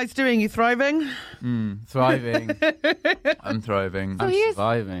are you guys doing? You thriving? Thriving. I'm thriving. So I'm here's-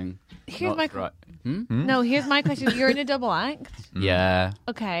 surviving. Here's Not my thri- No, here's my question. You're in a double act. Yeah.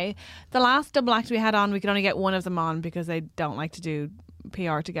 Okay. The last double act we had on, we could only get one of them on because they don't like to do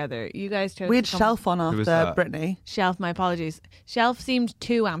PR together. You guys chose We had to come- Shelf on was after that? Brittany. Shelf, my apologies. Shelf seemed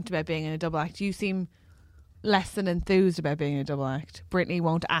too amped about being in a double act. You seem less than enthused about being in a double act. Brittany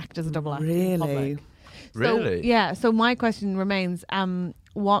won't act as a double act. in public. Really? So, Really? yeah. So my question remains: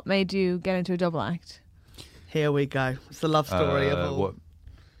 what made you get into a double act? Here we go. It's the love story of all. What?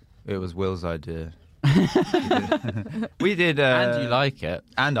 It was Will's idea. We did. And you like it.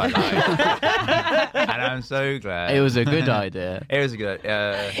 And I like it. And I'm so glad. It was a good idea. It was good.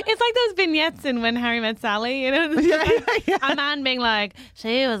 It's like those vignettes in When Harry Met Sally, you know? Yeah. A man being like,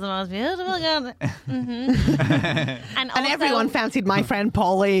 she was the most beautiful girl. Mm-hmm. And Everyone fancied my friend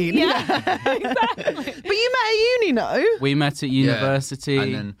Pauline. Yeah, exactly. But you met at uni, no? We met at university.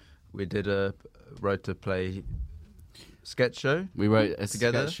 And then we did a wrote to play sketch show. we wrote a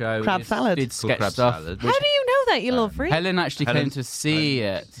Together? sketch show. Crab We salad. Did Called sketch Crab stuff. Salad. How do you know that, you love free? Helen actually Helen- came to see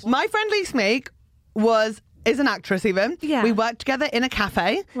it. My friend Lee Smeek is an actress even. Yeah. We worked together in a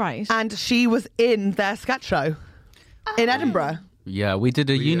cafe. Right. And she was in their sketch show in Edinburgh. Yeah, we did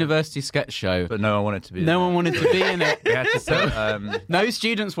a university sketch show. But no one wanted to be. No one wanted to be in it. We had to put, No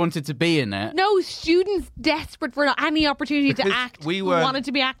students wanted to be in it. No, students desperate for any opportunity to Because act we were- wanted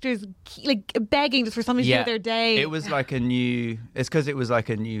to be actors, like begging just for something to do Yeah. with their day. It was like a new. It's because it was like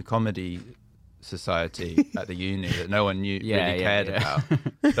a new comedy society at the uni that no one really cared yeah.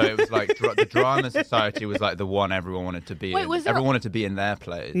 about. So it was like the drama society was like the one everyone wanted to be Wait, in. was there- Everyone wanted to be in their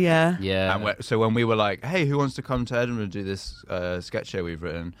plays. Yeah. Yeah. And so when we were like, hey, who wants to come to Edinburgh and do this sketch show we've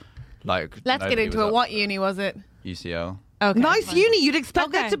written? Like, Let's get nobody into was it. up What for uni was it? UCL. Okay. Nice fine. uni. You'd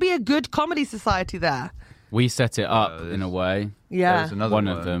expect there Okay. to be a good comedy society there. We set it up there's- in a way. Yeah. There's another One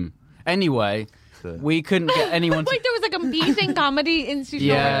of them. Anyway, So- we couldn't get anyone to... Wait, there was a competing comedy institution.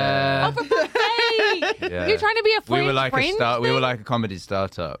 Yeah. Oh, for fuck's sake! Yeah. You're trying to be a We were like fringe we were thing? like a comedy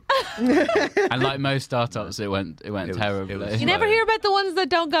startup. And like most startups, it went terribly. it was You never hear about the ones that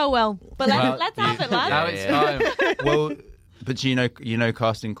don't go well. But Well, let's have it, lads. Now it's time. Well, but you know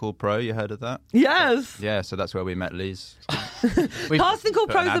Casting Call Pro, you heard of that? Yes. Yeah, so that's where we met Lise. We- Casting Call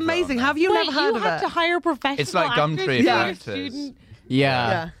Put Pro an is advert amazing. on Have you Wait, never heard you of had it? to hire professional It's like actors Gumtree to for be your actors. student.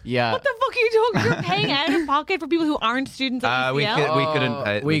 yeah. What the fuck are you talking? You're paying out of pocket for people who aren't students at We UCL? couldn't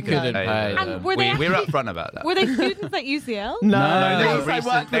pay. We couldn't pay them. them. And were they we were actually- upfront about that. Were they students at UCL? No, No, they were Yes,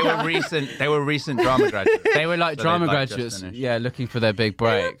 I worked recent. for that. They were recent drama graduates. They were like So drama they'd, like, just graduates, finished. yeah, looking for their big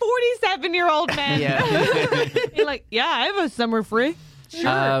break. 47-year-old men. Yeah. You're like, yeah, I have a summer free.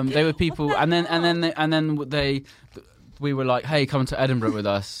 They were people, and then we were like, hey, come to Edinburgh with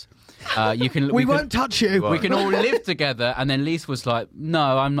us. You can. We can, won't touch you. We can all live together. And then Lise was like,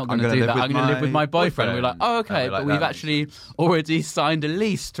 no, I'm not going to gonna do live that. with I'm going to live with my my boyfriend. And we're like, oh, boyfriend. okay, And we're but like, we've that actually already signed a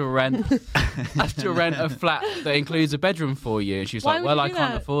lease to rent a flat that includes a bedroom for you. And she was Why like, would well, you I do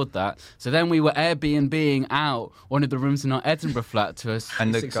can't that? afford that. So then we were Airbnb-ing out one of the rooms in our Edinburgh flat to a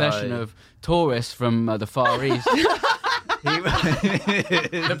And the succession guy- of tourists from the Far East.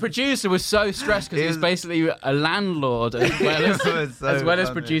 The producer was so stressed because he was basically a landlord as well as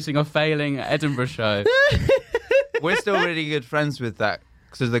producing a failing Edinburgh show. We're still really good friends with that.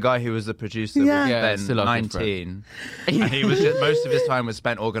 Because the guy who was the producer Yeah. was Yeah, then still our good 19. And he was most of his time was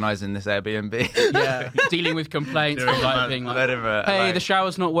spent organising this Airbnb. Yeah, dealing with complaints from like being like, Whatever, hey, like- the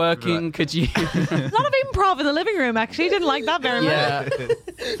shower's not working. Right. Could you? A lot of improv in the living room, actually. Didn't like that very much. Yeah,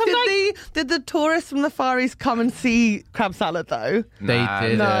 Did the tourists from the Far East come and see crab salad though? they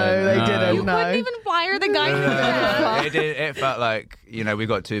did. No, they didn't. You No. couldn't even fire the guy who did it. It felt like, we've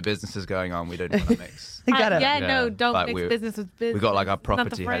got two businesses going on. We don't want to mix. I get it. Yeah, Yeah. no, don't Like, mix we- business with business. We got like our It's not the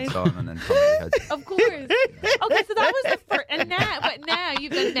property phrase. heads on and then comedy heads. Of course. Okay, so that was the first. And now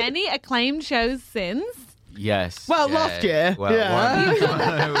you've done many acclaimed shows since. Yes. Well, last year. Well, yeah.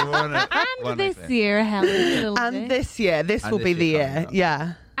 And this year, Helen. a little And bit. this year, this And will this be the year year. coming up.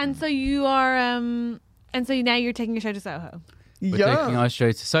 Yeah. And so you are. And so now you're taking a show to Soho. We're taking our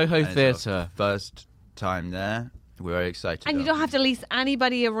show to Soho And it's Theatre. our first time there. We're very excited. And you don't have to lease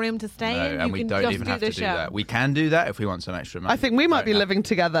anybody a room to stay No, in. You and we can don't just even do have the to show. do that. We can do that if we want some extra money. I think we might Don't be have living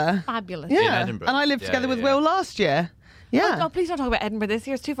together. Fabulous. Yeah. Edinburgh. And I lived Yeah, together with yeah. Will last year. Yeah. Oh, please don't talk about Edinburgh this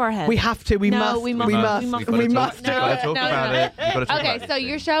year. It's too far ahead. We have to. We No, must. we must. We We must. must. We must. We've got to talk No, about no. it. We've got to talk Okay, about so it.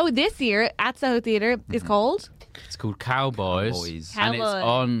 your show this year at Soho Theatre is called It's called Cowboys, Cowboys. and it's Cowboys.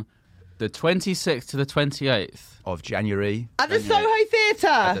 on the 26th to the 28th. Of January. At the Soho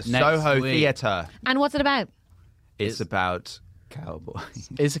Theatre. The Next Soho week. Theatre. And what's it about? It's about cowboys.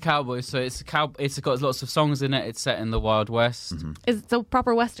 It's a cowboy, so it's got lots of songs in it. It's set in the Wild West. Is it a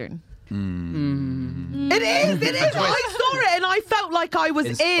proper Western? It is. It is. I saw it and I felt like I was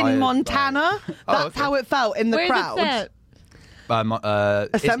Inspired in Montana. by- That's okay. how it felt in the Where's crowd. it set?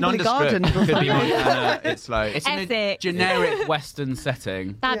 It's Assembly nondescript. Garden. Could be Montana. It's like. It's in a Essex. generic Western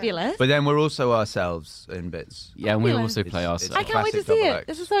setting. Fabulous. But then we're also ourselves in bits. Yeah, and we Fabulous. also play It's- ourselves. I can't wait to classic see double it. X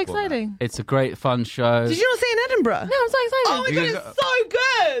This is so format. exciting. It's a great fun show. Did you not see it in Edinburgh? No, I'm so excited. Oh my You god, guys it's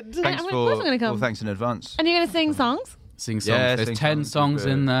so good. Thanks of course I'm gonna come. Well, thanks in advance. And you're going to sing songs? Sing songs. Yeah, There's sing 10 songs. songs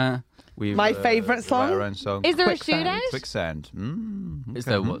in there. We've, My favourite write song? Our own song. Is there Quicksand. a shootout? Quicksand. Is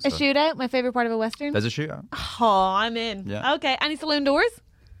there what? A shootout? My favourite part of a Western? There's a shootout. Oh, I'm in. Yeah. Okay. Any saloon doors?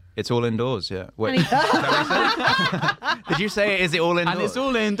 It's all indoors. Yeah. Wait. Any- Is that what you said? Did you say is it all indoors? And it's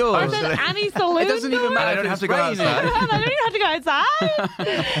all indoors. Is there any saloon It doesn't even doors? matter. I don't if have to it's go raining. outside. I don't even have to go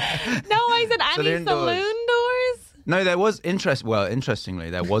outside. No, I said any Saloon doors. saloon doors. No, there was interestingly,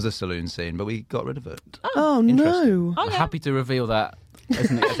 there was a saloon scene, but we got rid of it. Oh no. I'm happy to reveal that.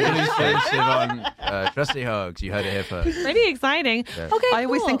 Isn't it? Exclusive on Trusty Hogs. You heard it here first. Pretty exciting. Okay, I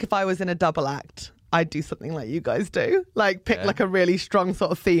always cool. think if I was in a double act, I'd do something like you guys do. Like pick Yeah. like a really strong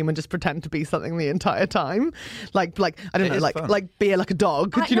sort of theme and just pretend to be something the entire time. Like I don't It know, is like fun. like be like a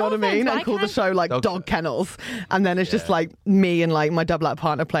dog. Do you know no what I mean? offense, And I call the can't- show like Dog Dog show. Kennels. And then it's just Yeah. like me and like my double act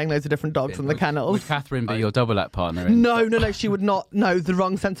partner playing loads of different dogs in the kennels. Would Catherine be your double act partner? In? No, she would not. No, the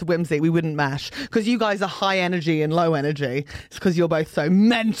wrong sense of whimsy. We wouldn't mash because you guys are high energy and low energy. It's because you're both so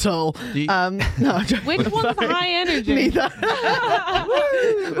mental. you- No, I'm joking. Which one's high energy? Neither.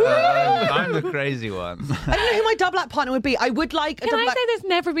 I'm a crazy one. I don't know who my double act partner would be. I would like a Can double I act. say there's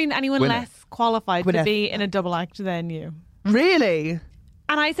never been anyone Gwyneth. less qualified Gwyneth. to be in a double act than you? Really?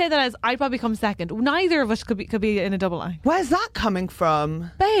 And I say that as I'd probably come second. Neither of us could be in a double act. Where's that coming from?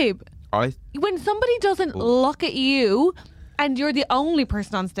 Babe, I when somebody doesn't look at you and you're the only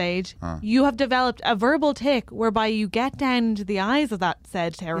person on stage, you have developed a verbal tick whereby you get down into the eyes of that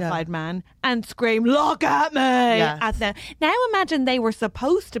said terrified man and scream, "Look at me!" Yes. at them. Now imagine they were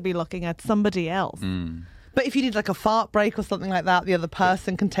supposed to be looking at somebody else. But if you need like a fart break or something like that, the other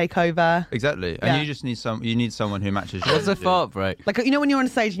person can take over. exactly, and Yeah. you just need someone who matches. your What's a energy. fart break? Like, you know when you're on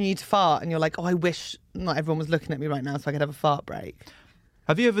stage and you need to fart and you're like, oh, I wish not everyone was looking at me right now so I could have a fart break.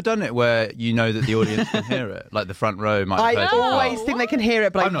 Have you ever done it where you know that the audience can hear it? Like the front row might I have heard you fart. always think they can hear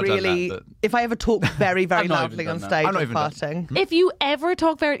it, but I've I not done really, that, but- if I ever talk very, very I've not loudly even on done that. stage, I've not I'm even done farting. If you ever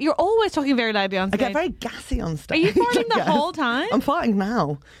talk you're always talking very loudly on I stage. get very gassy on Are stage. you farting the Yes. whole time? I'm farting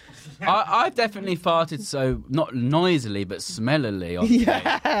now. I've definitely farted so not noisily but smellily on stage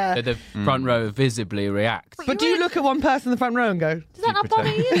that the front row visibly reacts. But do you look at one person in the front row and go, Does that not bother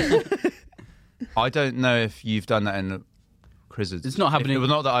you? I don't know if you've done that in the quizzes. It's not happening. Well,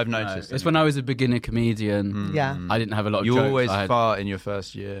 not that I've No, noticed. it's when I was a beginner comedian. yeah. I didn't have a lot of You jokes. always I had- fart in your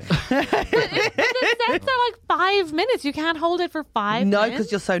first year. The sets are like 5 minutes. You can't hold it for 5 No, minutes.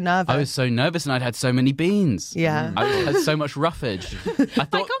 because you're so nervous. I was so nervous and I'd had so many beans. Yeah. I had so much roughage. I My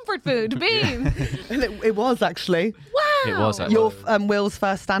thought comfort food, beans. And it was actually. Wow. it was actually. Your Will's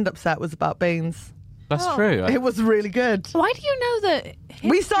first stand-up set was about beans. That's true. It was really good. Why do you know the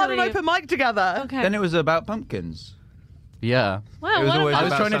We started an history open mic together. Okay. Then it was about pumpkins. Yeah. Wow, It was what always about- I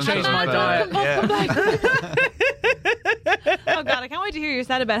was about trying to some change sort my of, diet. Oh god, I can't wait to hear your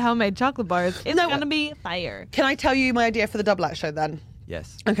set about homemade chocolate bars. It's No. gonna be fire. Can I tell you my idea for the double act show then?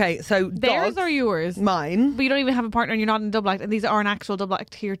 Yes. Okay, so Theirs dogs, or yours? mine. But you don't even have a partner and you're not in a double act, and these are an actual double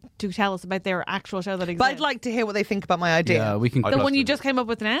act here to tell us about their actual show that exists. But I'd like to hear what they think about my idea. Yeah, we can. I'd the love one you to. just came up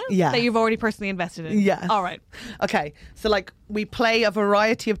with now? Yeah. That you've already personally invested in? Yes. All right. Okay, so like we play a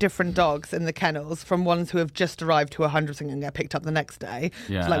variety of different dogs in the kennels, from ones who have just arrived to 100 and get picked up the next day,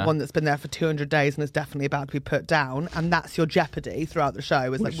 Yeah. to like one that's been there for 200 days and is definitely about to be put down. And that's your jeopardy throughout the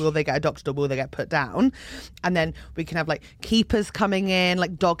show, is like, will they get adopted or will they get put down? And then we can have like keepers coming in,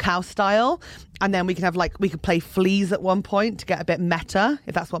 like doghouse style. And then we can have like, we could play fleas at one point to get a bit meta,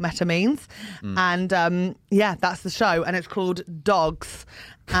 if that's what meta means. And yeah, that's the show. And it's called Dogs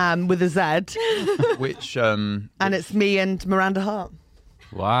with a Z. Which And it's me and Miranda Hart.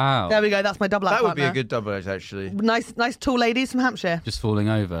 Wow. There we go. That's my double act that would be a partner. good double act actually. Nice tall ladies from Hampshire. Just falling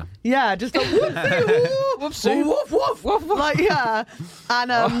over. Yeah, just go whoopsie, woof, woof, woof, woof. Like, yeah.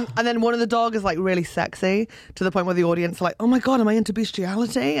 And then one of the dog is like really sexy to the point where the audience are like, oh my God, am I into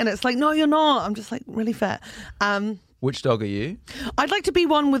bestiality? And it's like, no, you're not. I'm just like really fit. Which dog are you? I'd like to be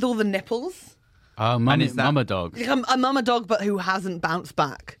one with all the nipples. Oh, is that- mama dog. Like a mama dog, but who hasn't bounced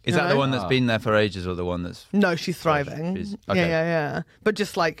back. Is you that the know? one that's been there for ages, or the one that's? No, she's thriving. She's- Yeah, okay. yeah. But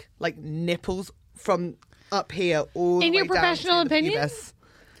just like nipples from up here all the In way your down professional to the opinion? pubis.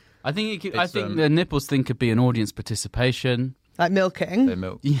 I think it could, I It's, think the nipples thing could be an audience participation. Like milking. They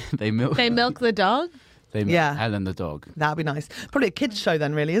milk. Yeah, they milk. They milk the dog? They milk Yeah. Helen the dog. That'd be nice. Probably a kids show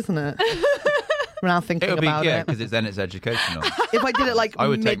then, really, isn't it? We're now thinking It'll be about yeah, it. because then it's educational. If I did it like I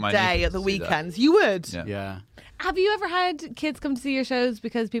would take my midday nieces at the to see that. weekends, you would. Yeah. Yeah. Have you ever had kids come to see your shows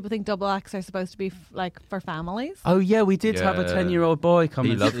because people think double acts are supposed to be like for families? Oh yeah, we did have a Yeah. 10-year-old boy come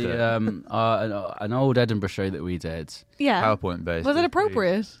He and loved see it. an old Edinburgh show that we did. Yeah. PowerPoint based. Was it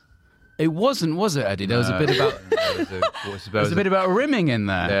appropriate? It wasn't, was it, Eddie? There was a bit about there was a bit about rimming in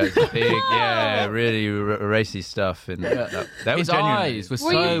there. There's a big, yeah, really racy stuff in that. That was His genuinely. eyes were Were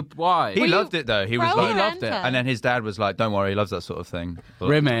so you- wide. He Were you loved it though. He was pro like, or loved it. anti? and then his dad was like, "Don't worry, he loves that sort of thing." But-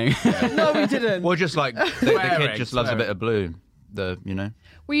 Rimming. No, we didn't. Well, just like the kid Swearing, just loves a swearing. bit of blue. You know.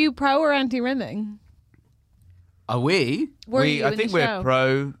 Were you pro or anti rimming? Are we? I think we're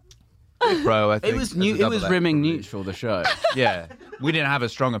pro. We're pro. I think It was as a it double was act, rimming probably. neutral, the show. Yeah, we didn't have a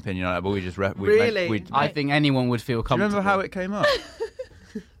strong opinion on it, but we just we Really? I think anyone would feel Do you comfortable. remember how it came up?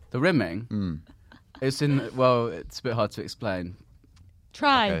 The rimming? It's in, well, it's a bit hard to explain.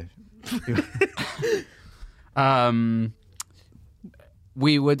 Try. Okay.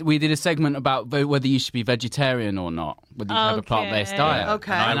 We did a segment about whether you should be vegetarian or not, whether you should have a plant-based Okay. diet.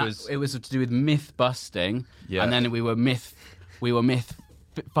 Okay. And I was- it was to do with myth busting, Yeah. and then we were myth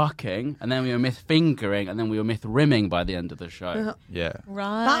fucking, and then we were myth fingering, and then we were myth rimming by the end of the show. Yeah.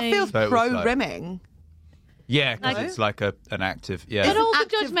 Right. That feels So it was pro like- rimming. Yeah, because Like- it's like an active. But Yeah, also active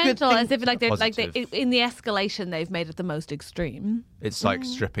good judgmental, thing. as if like they're Positive. in the escalation they've made it the most extreme. it's like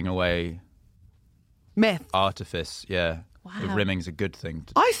stripping away Myth. artifice. Yeah. The rimming's a good thing.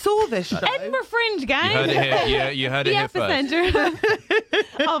 I saw this show. Edinburgh Fringe, guys. You heard it here. You heard it The here first.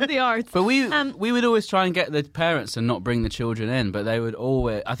 epicenter of the arts. But we would always try and get the parents to not bring the children in, but they would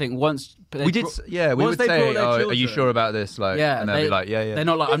always. I think once We did. We once would they say, brought their "Are you children- sure about this?" Like, Yeah, and they'd be like, "Yeah." They're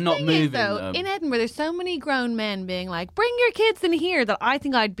not like, I'm not thing moving is, though, them. in Edinburgh, there's so many grown men being like, "Bring your kids in here," that I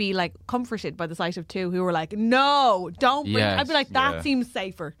think I'd be like comforted by the sight of two who were like, "No, don't bring." Yes, I'd be like, "That yeah. seems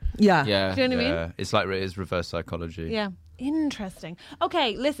safer." Yeah. Yeah. Do you know what I mean? Yeah, it's like it's reverse psychology. Yeah. Interesting.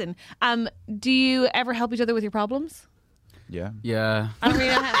 Okay, listen. Do you ever help each other with your problems? Yeah. Yeah. I don't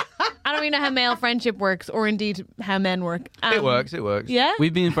really know how male friendship works, or indeed how men work. It works. It works. Yeah.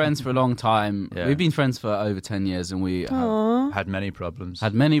 We've been friends for a long time. Yeah. We've been friends for over 10 years, and we have Had many problems.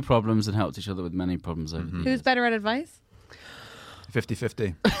 had many problems and helped each other with many problems over the years. Who's better at advice?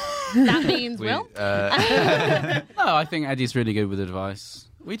 50-50. That means Will. No, I think Eddie's really good with advice.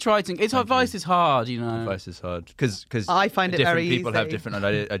 We try to. Advice is hard, you know. Advice is hard because I find it different very people have easy. different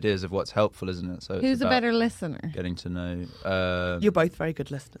ideas of what's helpful, isn't it? So it's Who's a about better listener? getting to know. You're both very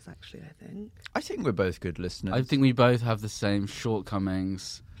good listeners, actually, I think. I think we're both good listeners. I think we both have the same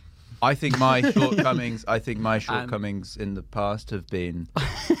shortcomings. I think my shortcomings in the past have been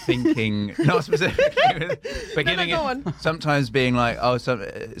thinking, not specifically, but giving go it, on. sometimes being like,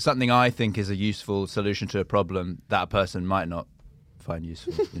 something I think is a useful solution to a problem that a person might not find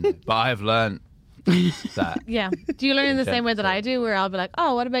useful. You know? But I have learned that. Yeah. Do you learn in the same way that Okay. I do, where I'll be like,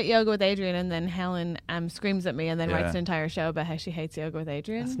 "Oh, what about yoga with Adrian?" And then Helen screams at me and then Yeah. writes an entire show about how she hates yoga with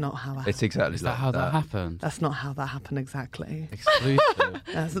Adrian. That's not how that It's exactly Is like that how that happened? That's not how that happened exactly. Exclusive.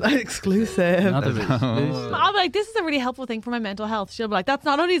 That's not exclusive. Another bit exclusive. I'll be like, "This is a really helpful thing for my mental health." She'll be like, "That's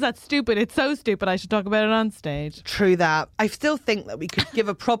not only is that stupid, it's so stupid I should talk about it on stage." True that. I still think that we could give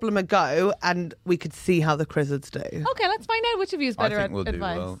a problem a go and we could see how the Crizzards do. Okay, let's find out which of you is I better think at we'll do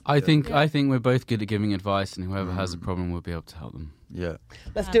advice. well. I think we're both good at giving advice, and whoever has a problem will be able to help them. Yeah.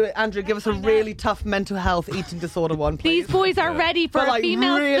 Let's do it, Andrew. Give us a really tough mental health eating disorder one, please. These boys are ready for But, a like,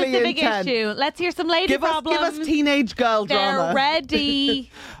 female really specific intense. issue. Let's hear some lady Give problems. us teenage girl They're drama. ready.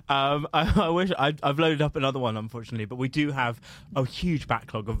 I wish I've loaded up another one, unfortunately, but we do have a huge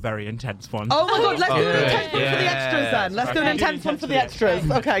backlog of very intense ones. Oh my god, let's do an great. intense one for the extras then. Let's do an Okay. intense one for the extras.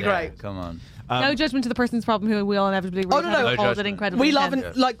 Okay, great. Come on. No judgment to the person's problem who we all inevitably Oh, no, no. have No called it judgment. incredibly We love,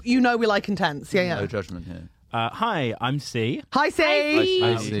 intense. like, you know we like intense. Yeah, yeah. No judgment here. Hi, I'm C. Hi, C. C.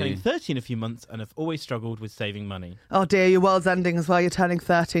 I'm see. turning 30 in a few months and have always struggled with saving money. Oh dear, your world's ending as well. You're turning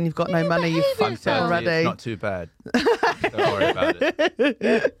 13. You've got no money. You behave fucked it yourself. already. It's not too bad. Don't worry about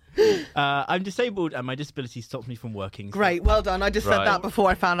it. I'm disabled and my disability stops me from working. so Great, well done. I just said Right. that before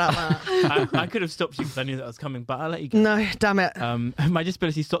I found out that. I could have stopped you because I knew that was coming, but I'll let you go. No, damn it. My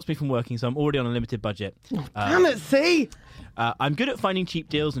disability stops me from working, so I'm already on a limited budget. Damn it, see? I'm good at finding cheap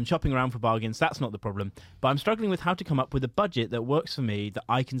deals and shopping around for bargains. That's not the problem. But I'm struggling with how to come up with a budget that works for me that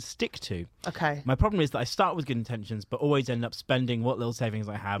I can stick to. Okay. My problem is that I start with good intentions, but always end up spending what little savings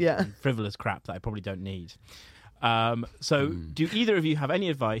I have Yeah. on frivolous crap that I probably don't need. Do either of you have any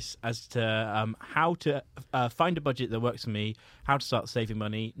advice as to how to find a budget that works for me, how to start saving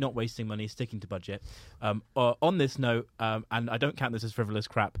money, not wasting money, sticking to budget? Or on this note, and I don't count this as frivolous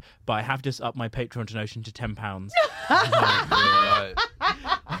crap, but I have just upped my Patreon donation to £10. Right.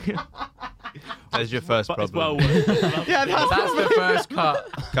 There's your first But it's problem. well worth it. Yeah, that's That's the first cut.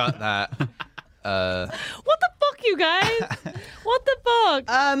 Cut that. What the fuck, you guys? What the fuck?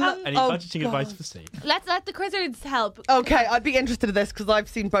 Any oh, budgeting God. advice for C? Let's let the Crizzards help. Okay, I'd be interested in this because I've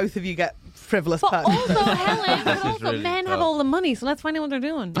seen both of you get frivolous But perks. also, Helen, but is also really men have tough. all the money, so let's find out what they're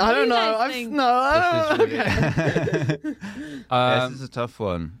doing. I What do don't you know. guys think? I don't know. Yes, this is a tough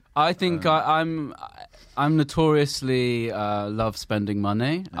one. I think I'm notoriously love spending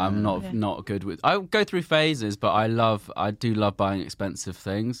money. I'm not good with. I go through phases, but I do love buying expensive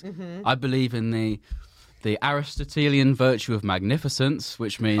things. I believe in the Aristotelian virtue of magnificence,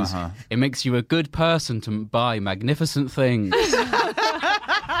 which means it makes you a good person to buy magnificent things.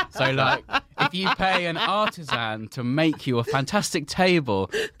 So, like, if you pay an artisan to make you a fantastic table,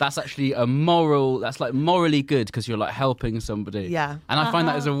 that's actually that's like morally good because you're like helping somebody. Yeah. And I find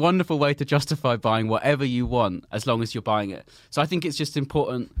that is a wonderful way to justify buying whatever you want as long as you're buying it. So I think it's just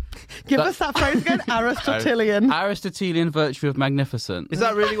important. Give us that phrase again. Aristotelian. Aristotelian virtue of magnificence. Is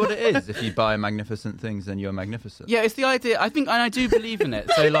that really what it is? If you buy magnificent things, then you're magnificent. Yeah, it's the idea. I think, and I do believe in it.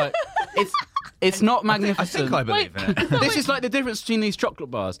 So, like, it's not I magnificent. think I believe in it. This is like the difference between these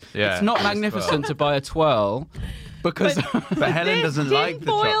chocolate bars. Yeah, it's not it's magnificent to buy a twirl because But Helen doesn't like the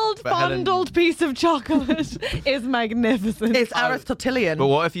Tin-foiled, chocolate. But Helen- fondled piece of chocolate is magnificent. It's Aristotelian. But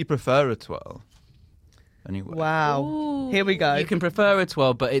what if you prefer a twirl? Anyway. Wow. Here we go. you can prefer a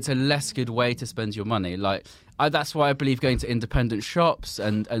twirl, but it's a less good way to spend your money. Like, That's why I believe going to independent shops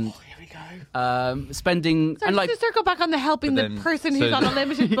and spending So and just to circle back on the helping But the then- person so- who's on a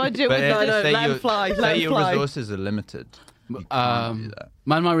limited budget But with say let you- him fly, let say him your fly. resources are limited. You can't do that.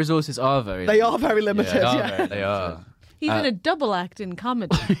 my resources are very. They are very limited. Yeah, Yeah. they are. He's in a double act in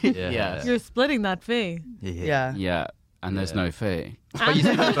comedy. Yeah. You're splitting that fee. Yeah. Yeah, and there's no fee. But you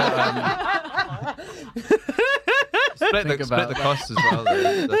split Think the about costs as well. Though.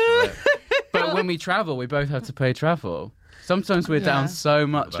 That's right. But when we travel, we both have to pay travel. Sometimes we're down so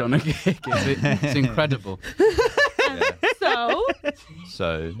much on a gig. It's incredible.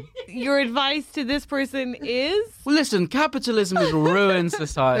 So, your advice to this person is? Well, listen, capitalism has ruined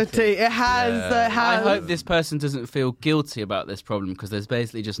society. It has. It I has. hope this person doesn't feel guilty about this problem because there's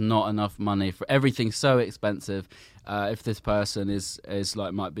basically just not enough money for everything. So expensive. If this person is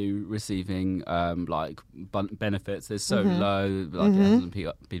like might be receiving benefits, they're so low, like it hasn't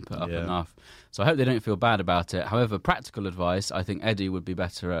been put up enough. So I hope they don't feel bad about it. However, practical advice, I think Eddie would be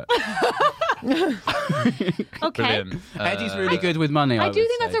better at. Okay. Brilliant. Eddie's really good with money. I do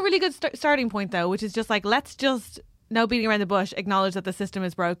think that's a really good starting point, though, which is just like, let's just, no beating around the bush, acknowledge that the system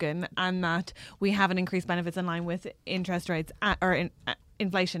is broken and that we haven't increased benefits in line with interest rates or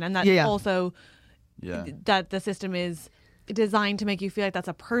inflation. And that also that the system is designed to make you feel like that's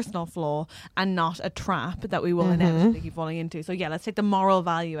a personal flaw and not a trap that we will inevitably keep falling into. So let's take the moral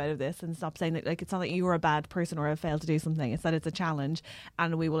value out of this and stop saying that like it's not that you are a bad person or have failed to do something. It's that it's a challenge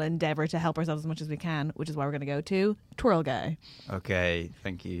and we will endeavour to help ourselves as much as we can, which is why we're going to go to Twirl Guy. Okay,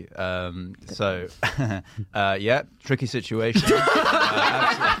 thank you. Tricky situation.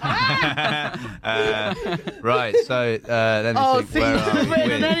 Right, so let me think. Where are we?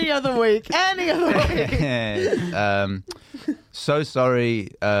 Than any other week. So sorry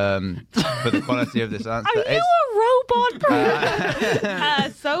for the quality of this answer. Are you a robot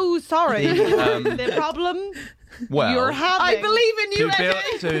person? So sorry. The problem Well, you're having. I believe in you,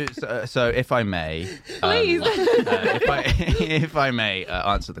 Eddie. So if I may, Please. if I may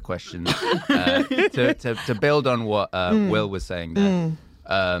answer the question, to build on what Will was saying there,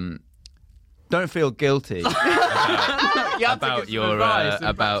 don't feel guilty about your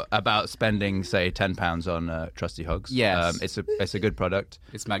about spending, say, £10 on Trusty Hogs. Yes. It's a good product.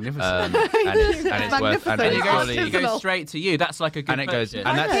 It's magnificent. And it's worth. And And it's it goes straight to you. That's like a good and it goes. purchase.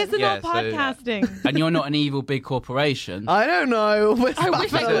 And that's Artisanal podcasting. And you're not an evil big corporation. I don't know. We're I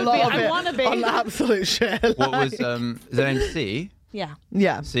wish I spaffing a could lot be. of I it wanna be. on absolute shit. What was is that in C? Yeah.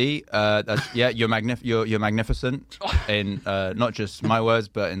 Yeah. See, you're magnificent in not just my words,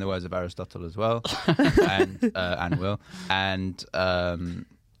 but in the words of Aristotle as well, and Will. And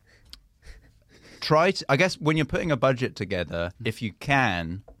try to, I guess, when you're putting a budget together, if you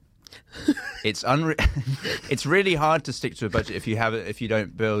can, it's really hard to stick to a budget if you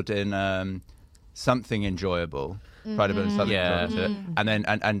don't build in something enjoyable. Try to build in something enjoyable, and then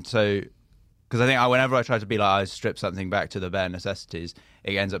and so. Because I think whenever I try to be like, I strip something back to the bare necessities,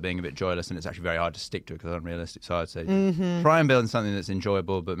 it ends up being a bit joyless and it's actually very hard to stick to it because it's unrealistic. So I'd say try and build something that's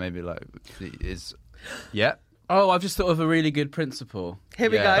enjoyable, but maybe like is, yeah. Oh, I've just thought of a really good principle.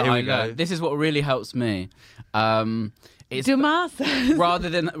 Here we go. Here we go. This is what really helps me. It's Dumas. rather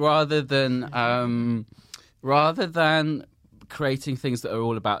than creating things that are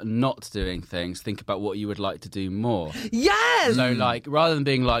all about not doing things, think about what you would like to do more. Yes. So, like, rather than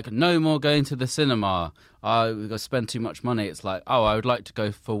being like, no more going to the cinema, we've got to spend too much money. It's like, I would like to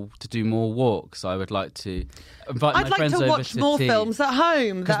go to do more walks. I would like to invite I'd my like friends to over watch to more tea. films at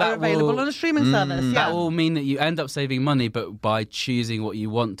home that are available on a streaming service. Yeah. That will mean that you end up saving money, but by choosing what you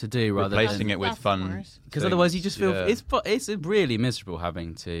want to do rather Replacing than it with fun. because otherwise you just feel Yeah. it's really miserable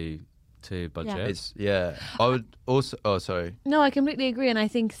having to budget. Yeah. I would also. Oh, sorry. No, I completely agree. And I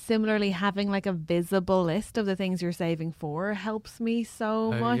think similarly, having like a visible list of the things you're saving for helps me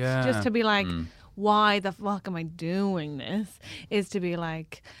so much. yeah. Just to be like, why the fuck am I doing this? Is to be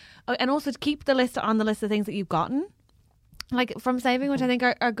like, and also to keep the list on the list of things that you've gotten. Like from saving, which I think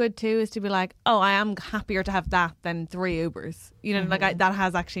are good too, is to be like, I am happier to have that than 3 Ubers. You know, like that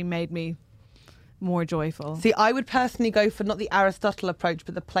has actually made me more joyful. See, I would personally go for not the Aristotle approach,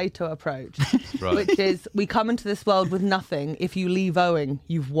 but the Plato approach, Right. which is we come into this world with nothing. If you leave owing,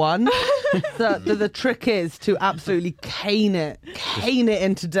 you've won. So the trick is to absolutely cane it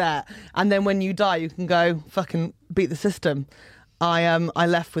into debt, and then when you die, you can go fucking beat the system. I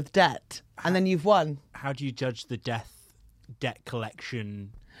left with debt, and then you've won. How do you judge the debt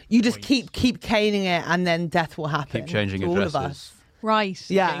collection? You just points? keep caning it, and then death will happen. Keep changing to all of addresses. us. Right.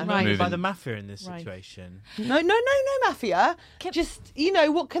 Yeah. Getting Right. murdered by Moving. the mafia in this Right. situation. No, mafia. Just,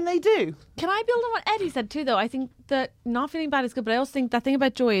 what can they do? Can I build on what Eddie said too, though? I think that not feeling bad is good, but I also think that thing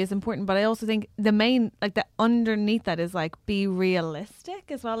about joy is important. But I also think the main, like the underneath that is like be realistic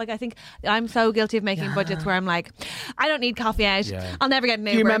as well. Like I think I'm so guilty of making budgets where I'm like, I don't need coffee out. Yeah. I'll never get an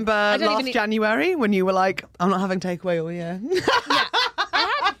Uber. Do you remember I don't last even need- January when you were like, I'm not having takeaway all year?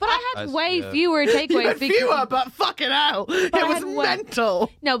 I had That's- way yeah. fewer takeaways. Fewer, but fucking hell. It I was had one-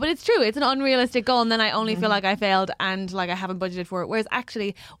 mental. No, but it's true. It's an unrealistic goal, and then I only feel like I failed and like I haven't budgeted for it. Whereas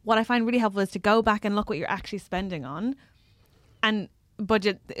actually, what I find really helpful is to go back and look what you're actually spending on, and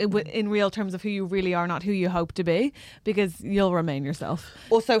budget in real terms of who you really are, not who you hope to be, because you'll remain yourself.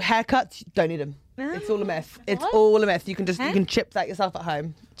 Also, haircuts, don't need them. It's all a myth. It's all a myth. You can just you can chip that yourself at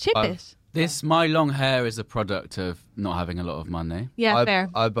home. Chip Oh. it. My long hair is a product of not having a lot of money. Yeah, fair.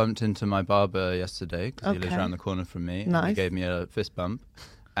 I bumped into my barber yesterday because he lives Okay. around the corner from me. And Nice. he gave me a fist bump,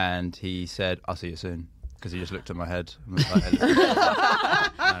 and he said, "I'll see you soon." Because he just looked at my head and was like, and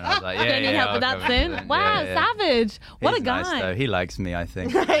I was like, "Yeah, Gonna need help with I'll that come in." soon. Wow, savage! What He's a guy. Nice, though. He likes me, I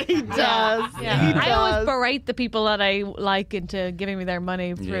think. He does. Yeah. He I always does. berate the people that I like into giving me their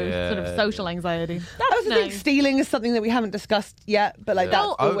money through sort of social anxiety. I That's also think nice. stealing is something that we haven't discussed yet, but like Yeah.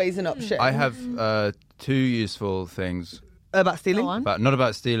 that's Oh, always an option. I have two useful things, About stealing? Go on. but not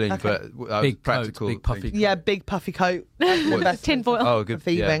about stealing, Okay. but Big coat, practical. big puffy things. coat. Yeah, big puffy coat. That's an investment Tinfoil. Oh, for good.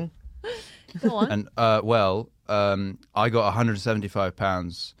 thieving. Go on. And I got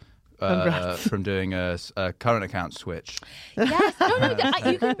 £175 Congrats. from doing a current account switch. Yes.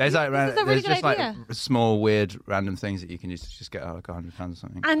 No, you can, There's like this is a really there's good just idea. like small, weird, random things that you can use to just get like £100 or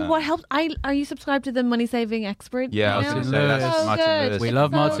something. And what helps? Are you subscribed to the Money Saving Expert? Yeah, I was email? going to say that's So Martin good. Lewis. We It's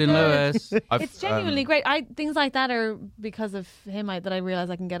love so Martin good. Lewis. It's genuinely great. Things like that are because of him that I realize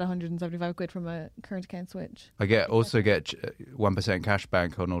I can get 175 quid from a current account switch. I also get 1% cash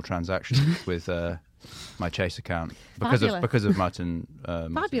back on all transactions with my Chase account Fabulous. because of Martin.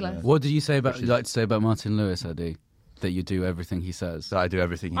 Fabulous. Lewis. What did you like to say about Martin Lewis, Eddie? That you do everything he says. So I do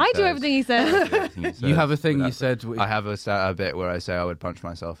everything. I do everything he says. I do everything he says. You have a thing you Without- said. I have a bit where I say I would punch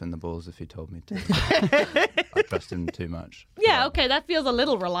myself in the balls if he told me to. I trust him too much. Yeah, okay, that feels a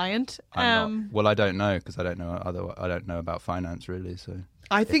little reliant. I'm not. Well, I don't know because I don't know about finance really. So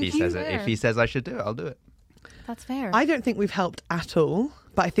I think if he says I should do it, I'll do it. That's fair. I don't think we've helped at all,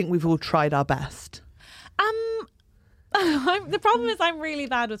 but I think we've all tried our best. The problem is I'm really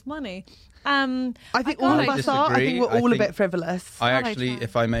bad with money. I think I all can't- of us are. I disagree. think we're I all a think- bit frivolous. I I actually, try.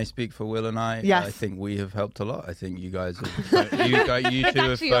 if I may speak for Will and I, Yes. I think we have helped a lot. I think you guys have, you two have actually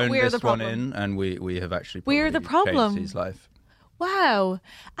what phoned we're the this one problem. in, and we have actually We're the probably problem. changed his life. Wow.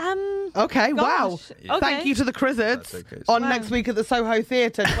 Okay, wow. Gosh. Okay. Thank you to the Crizzards That's okay. on Wow. next week at the Soho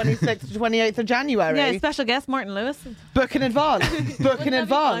Theatre, 26th to 28th of January. Yeah, special guest Martin Lewis. Book in advance. Book in Wouldn't that be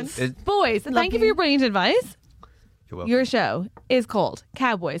advance. fun? Boys, thank you for your brilliant advice. You're welcome. Your show is called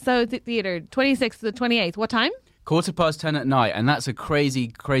Cowboys. So theatre 26th to the 28th. What time? 10:15 at night, and that's a crazy,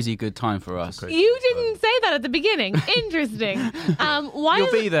 crazy good time for us. You didn't say that at the beginning. Interesting. Why You'll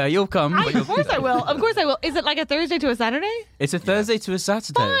is be it- there. You'll come. Of course I will. Of course I will. Is it like a Thursday to a Saturday? It's a Thursday to a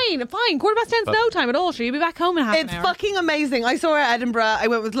Saturday. Fine. 10:15's no time at all. Sure, you'll be back home in half It's an hour. fucking amazing. I saw her at Edinburgh. I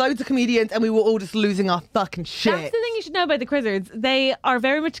went with loads of comedians and we were all just losing our fucking shit. That's the thing you should know about the Crizzards. They are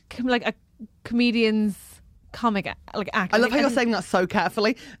very much like a comedian's comic act. I love how you're saying that so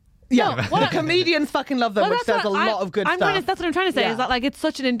carefully. Yeah, No, what the I- comedians fucking love them, Well, which that's says a what lot of good stuff. that's what I'm trying to say. Yeah. Is that like it's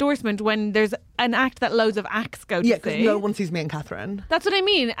such an endorsement when there's an act that loads of acts go to Yeah, because see. no one sees me and Catherine. That's what I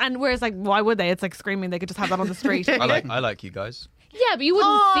mean. And whereas like, why would they? It's like screaming. They could just have that on the street. I like you guys. Yeah, but you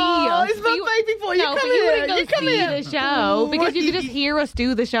wouldn't see us. it's But my baby boy. You No, come but you here. wouldn't go You come see here. the show because you could just hear us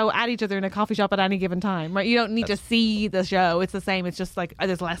do the show at each other in a coffee shop at any given time, right? You don't need to see the show. It's the same. It's just like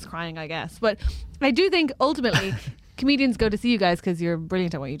there's less crying, I guess. But I do think ultimately comedians go to see you guys because you're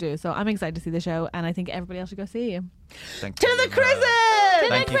brilliant at what you do. So I'm excited to see the show, and I think everybody else should go see you. Thank To you. the Crizzards!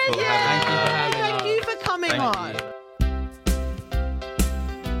 Thank you for having us. Thank you for coming Thank on. you.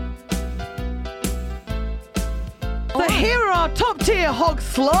 So here are our top tier hog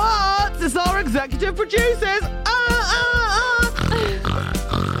slots. It's our executive producers.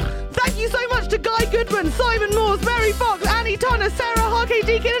 Thank you so much to Guy Goodman, Simon Moores, Mary Fox, Annie Turner, Sarah Harkey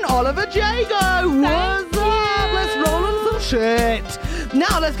Deacon, and Oliver Jago. What's up? Let's roll on some shit.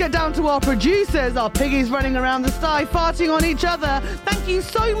 Now let's get down to our producers, our piggies running around the sty, farting on each other. Thank you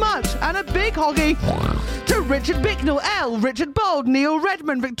so much. And a big hoggy to Richard Bicknell, Richard Bold, Neil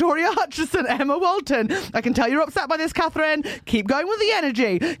Redmond, Victoria Hutchison, Emma Walton. I can tell you're upset by this, Catherine. Keep going with the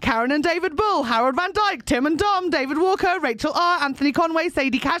energy. Karen and David Bull, Harold Van Dyke, Tim and Dom, David Walker, Rachel R, Anthony Conway,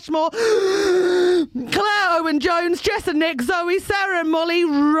 Sadie Cashmore, Claire Owen Jones, Jess and Nick, Zoe, Sarah, Molly,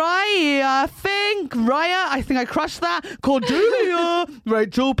 Raya, I think I crushed that, Cordelia,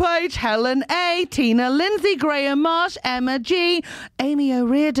 Rachel Page, Helen A, Tina Lindsay, Graham Marsh, Emma G, Amy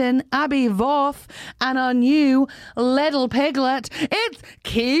O'Riordan, Abby Voth, and our new little piglet, it's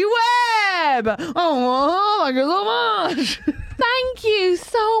Key Webb. Oh, thank you so much. Thank you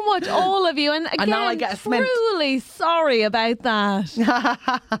so much, all of you. And again, now I get a smint. Truly sorry about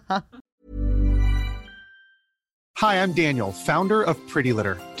that. Hi, I'm Daniel, founder of Pretty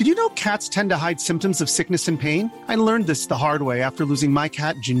Litter. Did you know cats tend to hide symptoms of sickness and pain? I learned this the hard way after losing my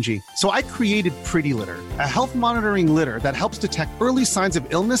cat, Gingy. So I created Pretty Litter, a health monitoring litter that helps detect early signs of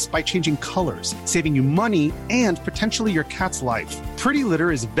illness by changing colors, saving you money and potentially your cat's life. Pretty Litter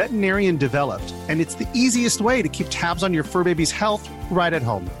is veterinarian developed, and it's the easiest way to keep tabs on your fur baby's health right at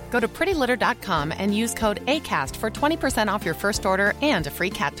home. Go to prettylitter.com and use code ACAST for 20% off your first order and a free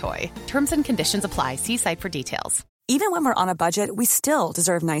cat toy. Terms and conditions apply. See site for details. Even when we're on a budget, we still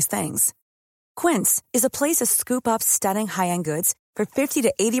deserve nice things. Quince is a place to scoop up stunning high-end goods for 50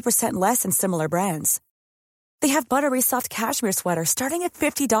 to 80% less than similar brands. They have buttery soft cashmere sweaters starting at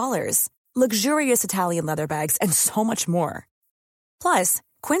 $50, luxurious Italian leather bags, and so much more. Plus,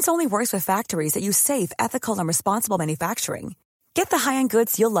 Quince only works with factories that use safe, ethical, and responsible manufacturing. Get the high-end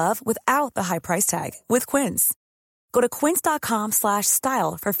goods you'll love without the high price tag with Quince. Go to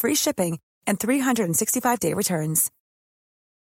quince.com/style for free shipping and 365-day returns.